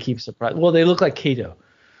keep surprised. Well, they look like Kato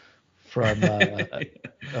from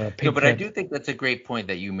Pink No, but I do think that's a great point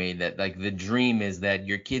that you made. That like the dream is that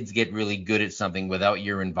your kids get really good at something without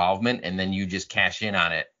your involvement, and then you just cash in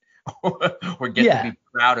on it, or get to be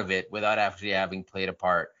proud of it without actually having played a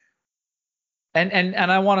part. And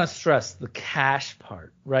I want to stress the cash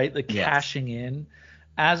part, right? The cashing in.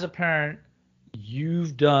 As a parent,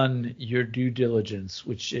 you've done your due diligence,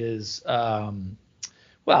 which is, you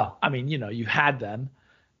had them,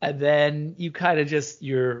 and then you kind of just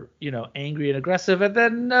you're angry and aggressive, and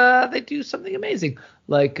then they do something amazing,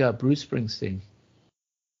 like Bruce Springsteen.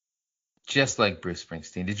 Just like Bruce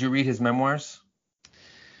Springsteen. Did you read his memoirs?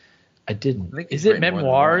 I didn't. Is it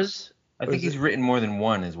memoirs? I think he's written more than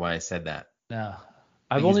one, is why I said that. No,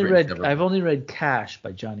 I've only read Cash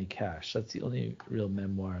by Johnny Cash. That's the only real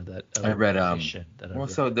memoir that I read.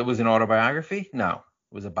 So there was an autobiography? No,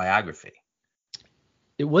 it was a biography.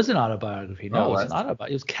 It was an autobiography. No, it was an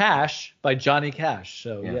autobiography. It was Cash by Johnny Cash.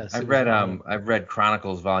 So yes. I've read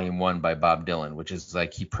Chronicles Volume 1 by Bob Dylan, which is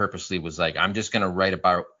like he purposely was like, I'm just gonna write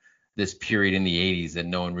about this period in the 80s that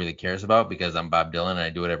no one really cares about because I'm Bob Dylan and I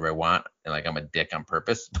do whatever I want and like I'm a dick on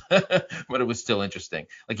purpose. But it was still interesting.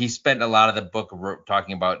 Like he spent a lot of the book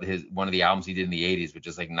talking about one of the albums he did in the 80s, which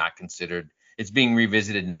is like not considered. It's being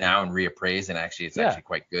revisited now and reappraised, and actually it's actually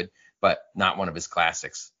quite good, but not one of his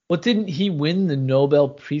classics. Well, didn't he win the Nobel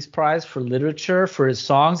Peace Prize for literature for his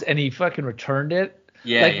songs and he fucking returned it?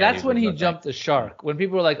 Yeah. That's when he jumped the shark. When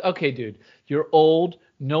people were like, okay, dude, you're old.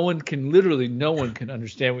 No one can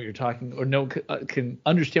understand what you're talking, or no one can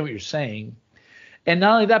understand what you're saying. And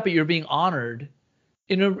not only that, but you're being honored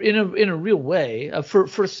in a real way,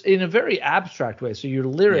 in a very abstract way. So your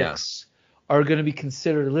lyrics are going to be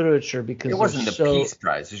considered literature because it wasn't the Peace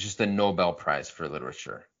Prize. It's just the Nobel Prize for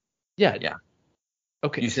literature. Yeah.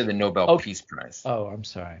 Okay. You said the Nobel Peace Prize. Oh, I'm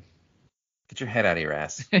sorry. Get your head out of your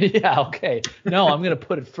ass. Yeah. Okay. No, I'm going to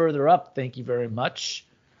put it further up. Thank you very much.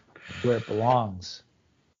 Where it belongs.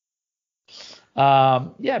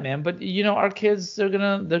 Yeah, man. But our kids, they're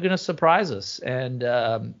gonna surprise us, and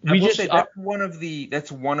I we will just say that's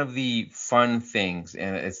one of the fun things,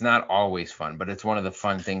 and it's not always fun, but it's one of the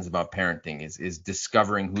fun things about parenting is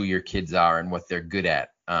discovering who your kids are and what they're good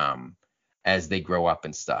at as they grow up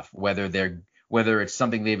and stuff. Whether it's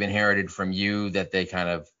something they've inherited from you that they kind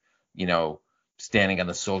of, standing on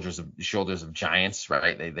the shoulders of giants,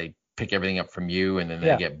 right? They pick everything up from you and then they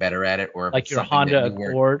yeah, get better at it, or if like it's your something that Honda you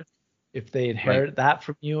weren't Accord, if they like. inherit that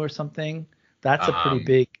from you or something, that's a pretty um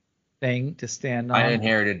big thing to stand I on.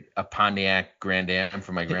 inherited a Pontiac Grand Am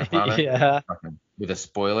from my grandfather. Yeah. Fucking with a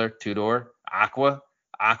spoiler, two-door, aqua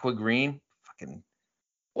green. Fucking, it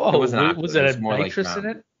Whoa, wasn't aqua. was It it was have more like nitrous in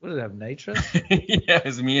it? What did it have, nitrous? yeah, it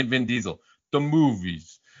was me and Vin Diesel. The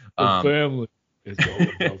movies. The Um, family is all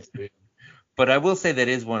about family. but I will say that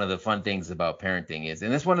is one of the fun things about parenting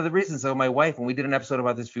and that's one of the reasons. So my wife, when we did an episode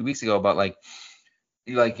about this a few weeks ago about like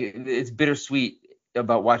it's bittersweet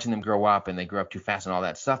about watching them grow up and they grow up too fast and all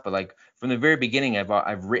that stuff. But like from the very beginning,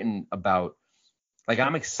 I've written about like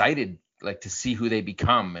I'm excited like to see who they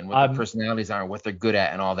become and what their personalities are and what they're good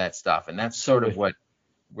at and all that stuff. And that's sort of what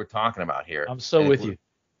we're talking about here. I'm so with you.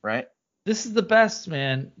 Right? This is the best,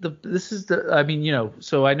 man. I mean,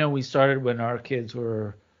 so I know we started when our kids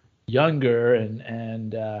were younger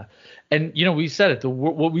and we said it.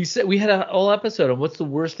 What we said, we had a whole episode on what's the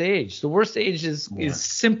worst age. The worst age is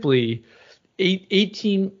simply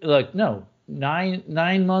 18, like no,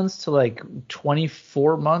 9 months to like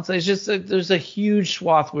 24 months. It's just there's a huge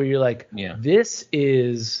swath where you're like, this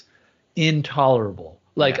is intolerable.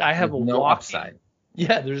 Like I have no upside.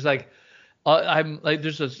 Yeah, there's like I'm like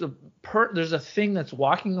there's a thing that's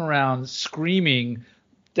walking around screaming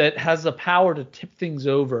that has the power to tip things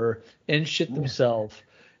over and shit themselves.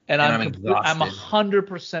 And I'm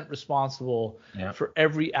 100% responsible for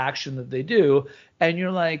every action that they do. And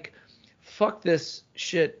you're like, fuck this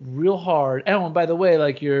shit real hard. And by the way,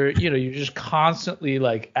 like you're just constantly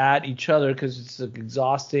like at each other because it's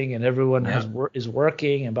exhausting and everyone is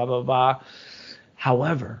working and blah blah blah.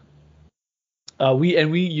 However,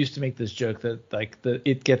 we used to make this joke that like the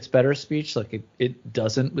it gets better speech, like it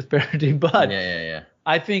doesn't with parenting, but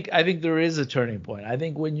I think there is a turning point. I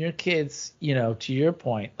think when your kids, to your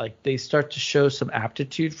point, like they start to show some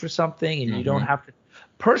aptitude for something and you don't have to.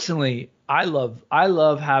 Personally, I love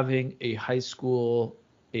having a high school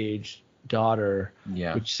age daughter,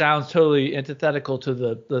 which sounds totally antithetical to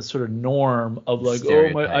the sort of norm of like,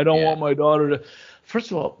 I don't want my daughter to. First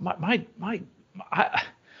of all,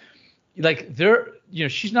 like they're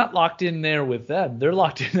she's not locked in there with them, they're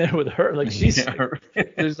locked in there with her. Like she's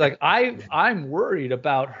there's like I'm worried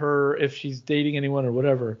about her if she's dating anyone or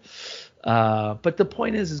whatever, but the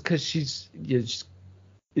point is because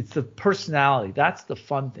it's the personality. That's the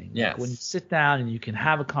fun thing. Like when you sit down and you can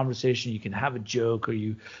have a conversation, you can have a joke, or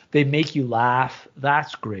they make you laugh.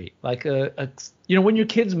 That's great. Like when your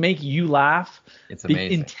kids make you laugh, it's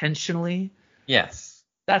amazing. Intentionally. Yes.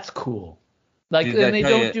 That's cool. Like, and they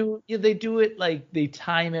they do it like they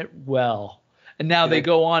time it well, and now they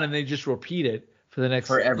go on and they just repeat it for the next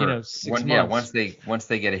forever. 6 months. Yeah, once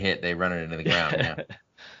they get a hit, they run it into the ground. Yeah.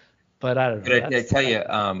 But I don't know. But I tell you,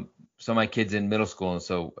 so my kid's in middle school, and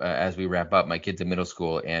so as we wrap up, my kid's in middle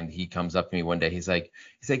school, and he comes up to me one day. He's like,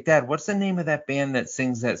 Dad, what's the name of that band that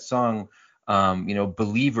sings that song?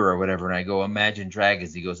 Believer or whatever. And I go, Imagine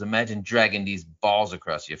Dragons. He goes, Imagine dragging these balls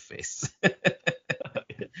across your face.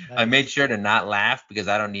 I made sure to not laugh because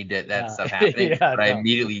I don't need that stuff happening. I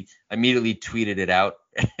immediately tweeted it out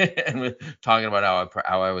and was talking about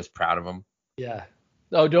how I was proud of him. Yeah.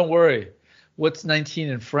 Oh, don't worry. What's 19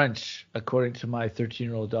 in French, according to my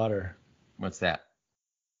 13-year-old daughter? What's that?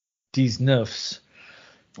 19.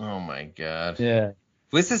 Oh my God. Yeah.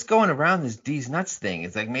 What's this going around, this D's nuts thing?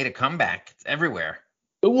 It's like made a comeback. It's everywhere.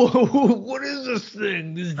 Whoa, what is this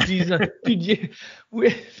thing? This D's nuts.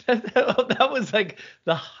 That was like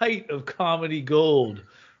the height of comedy gold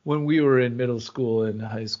when we were in middle school and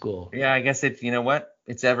high school. Yeah, I guess you know what?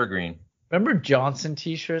 It's evergreen. Remember Johnson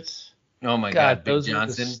t-shirts? Oh my God, Big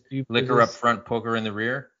Johnson, liquor up front, poker in the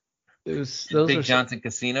rear. Those Big Johnson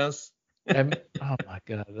casinos. Oh my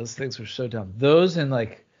God, those things were so dumb. Those and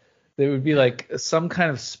like they would be like some kind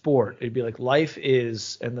of sport. It'd be like life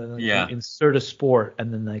is, and then insert a sport,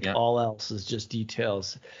 and then like all else is just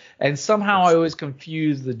details. And somehow I always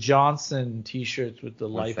confuse the Johnson t-shirts with the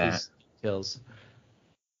life is details.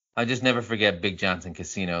 I just never forget Big Johnson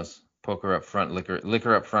casinos, poker up front,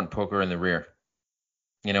 liquor up front, poker in the rear.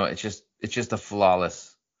 It's just a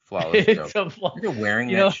flawless joke. You're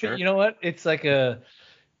wearing that shirt. You know what? It's like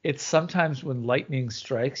it's sometimes when lightning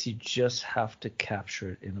strikes, you just have to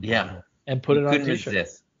capture it in a bottle and put it on a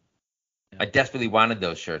t-shirt. I desperately wanted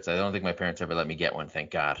those shirts. I don't think my parents ever let me get one.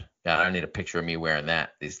 Thank God. God, I don't need a picture of me wearing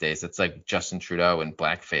that these days. It's like Justin Trudeau in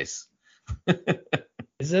blackface.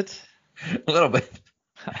 Is it? A little bit.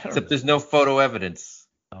 Except there's no photo evidence.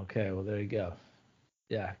 Okay, well there you go.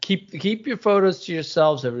 Yeah, keep your photos to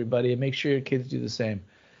yourselves, everybody, and make sure your kids do the same.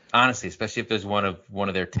 Honestly, especially if there's one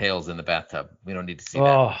of their tails in the bathtub, we don't need to see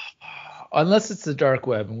that. Unless it's the dark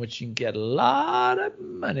web, in which you can get a lot of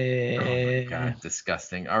money. Oh my God,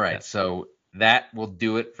 disgusting. All right, so that will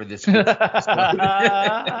do it for this week's episode.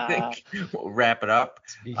 I think we'll wrap it up.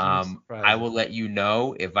 I will let you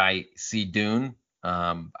know if I see Dune.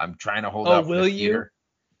 I'm trying to hold out for will the you?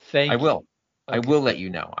 theater. I will. Okay. I will let you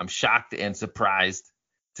know. I'm shocked and surprised,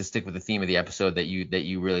 to stick with the theme of the episode, that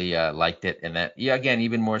you really liked it, and that again,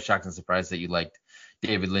 even more shocked and surprised that you liked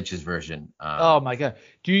David Lynch's version. Oh my God!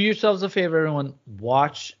 Do yourselves a favor, everyone.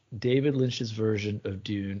 Watch David Lynch's version of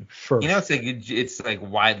Dune first. It's like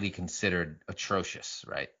widely considered atrocious,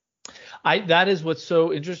 right? That is what's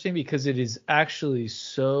so interesting, because it is actually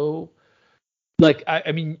so, like,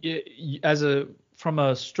 I mean, from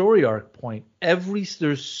a story arc point,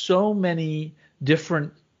 there's so many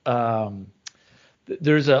different.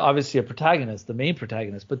 There's obviously a protagonist, the main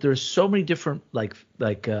protagonist, but there's so many different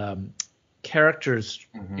characters.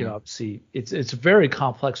 Mm-hmm. Obviously it's a very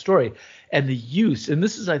complex story, and the use, and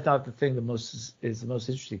this is, I thought, the thing is the most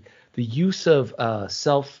interesting. The use of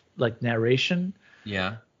self narration.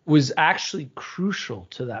 Yeah. Was actually crucial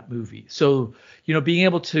to that movie. So, being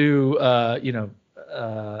able to,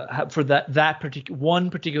 for that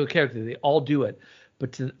particular character, they all do it,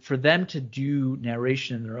 but for them to do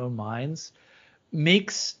narration in their own minds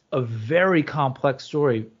makes a very complex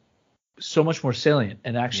story so much more salient,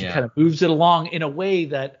 and actually kind of moves it along in a way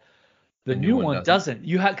that the new one doesn't.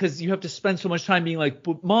 Because you have to spend so much time being like,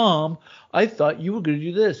 but Mom, I thought you were going to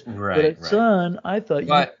do this. Right. But Son, I thought you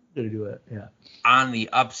were going to do it. Yeah. On the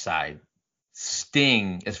upside,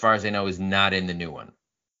 Sting, as far as I know, is not in the new one.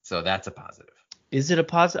 So that's a positive. Is it a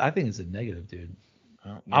positive? I think it's a negative, dude.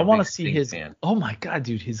 I want to see his fan. Oh my God,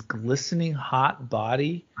 dude, his glistening hot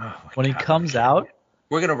body when he comes out.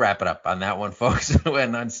 We're going to wrap it up on that one, folks.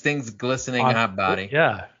 And on Sting's glistening hot body.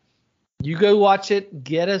 Yeah. You go watch it,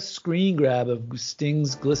 get a screen grab of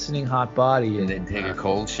Sting's glistening hot body. And then take a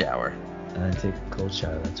cold shower. That's right,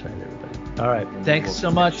 everybody. All right. Thanks so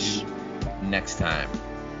much. Next time.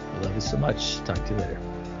 I love you so much. Talk to you later.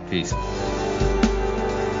 Peace.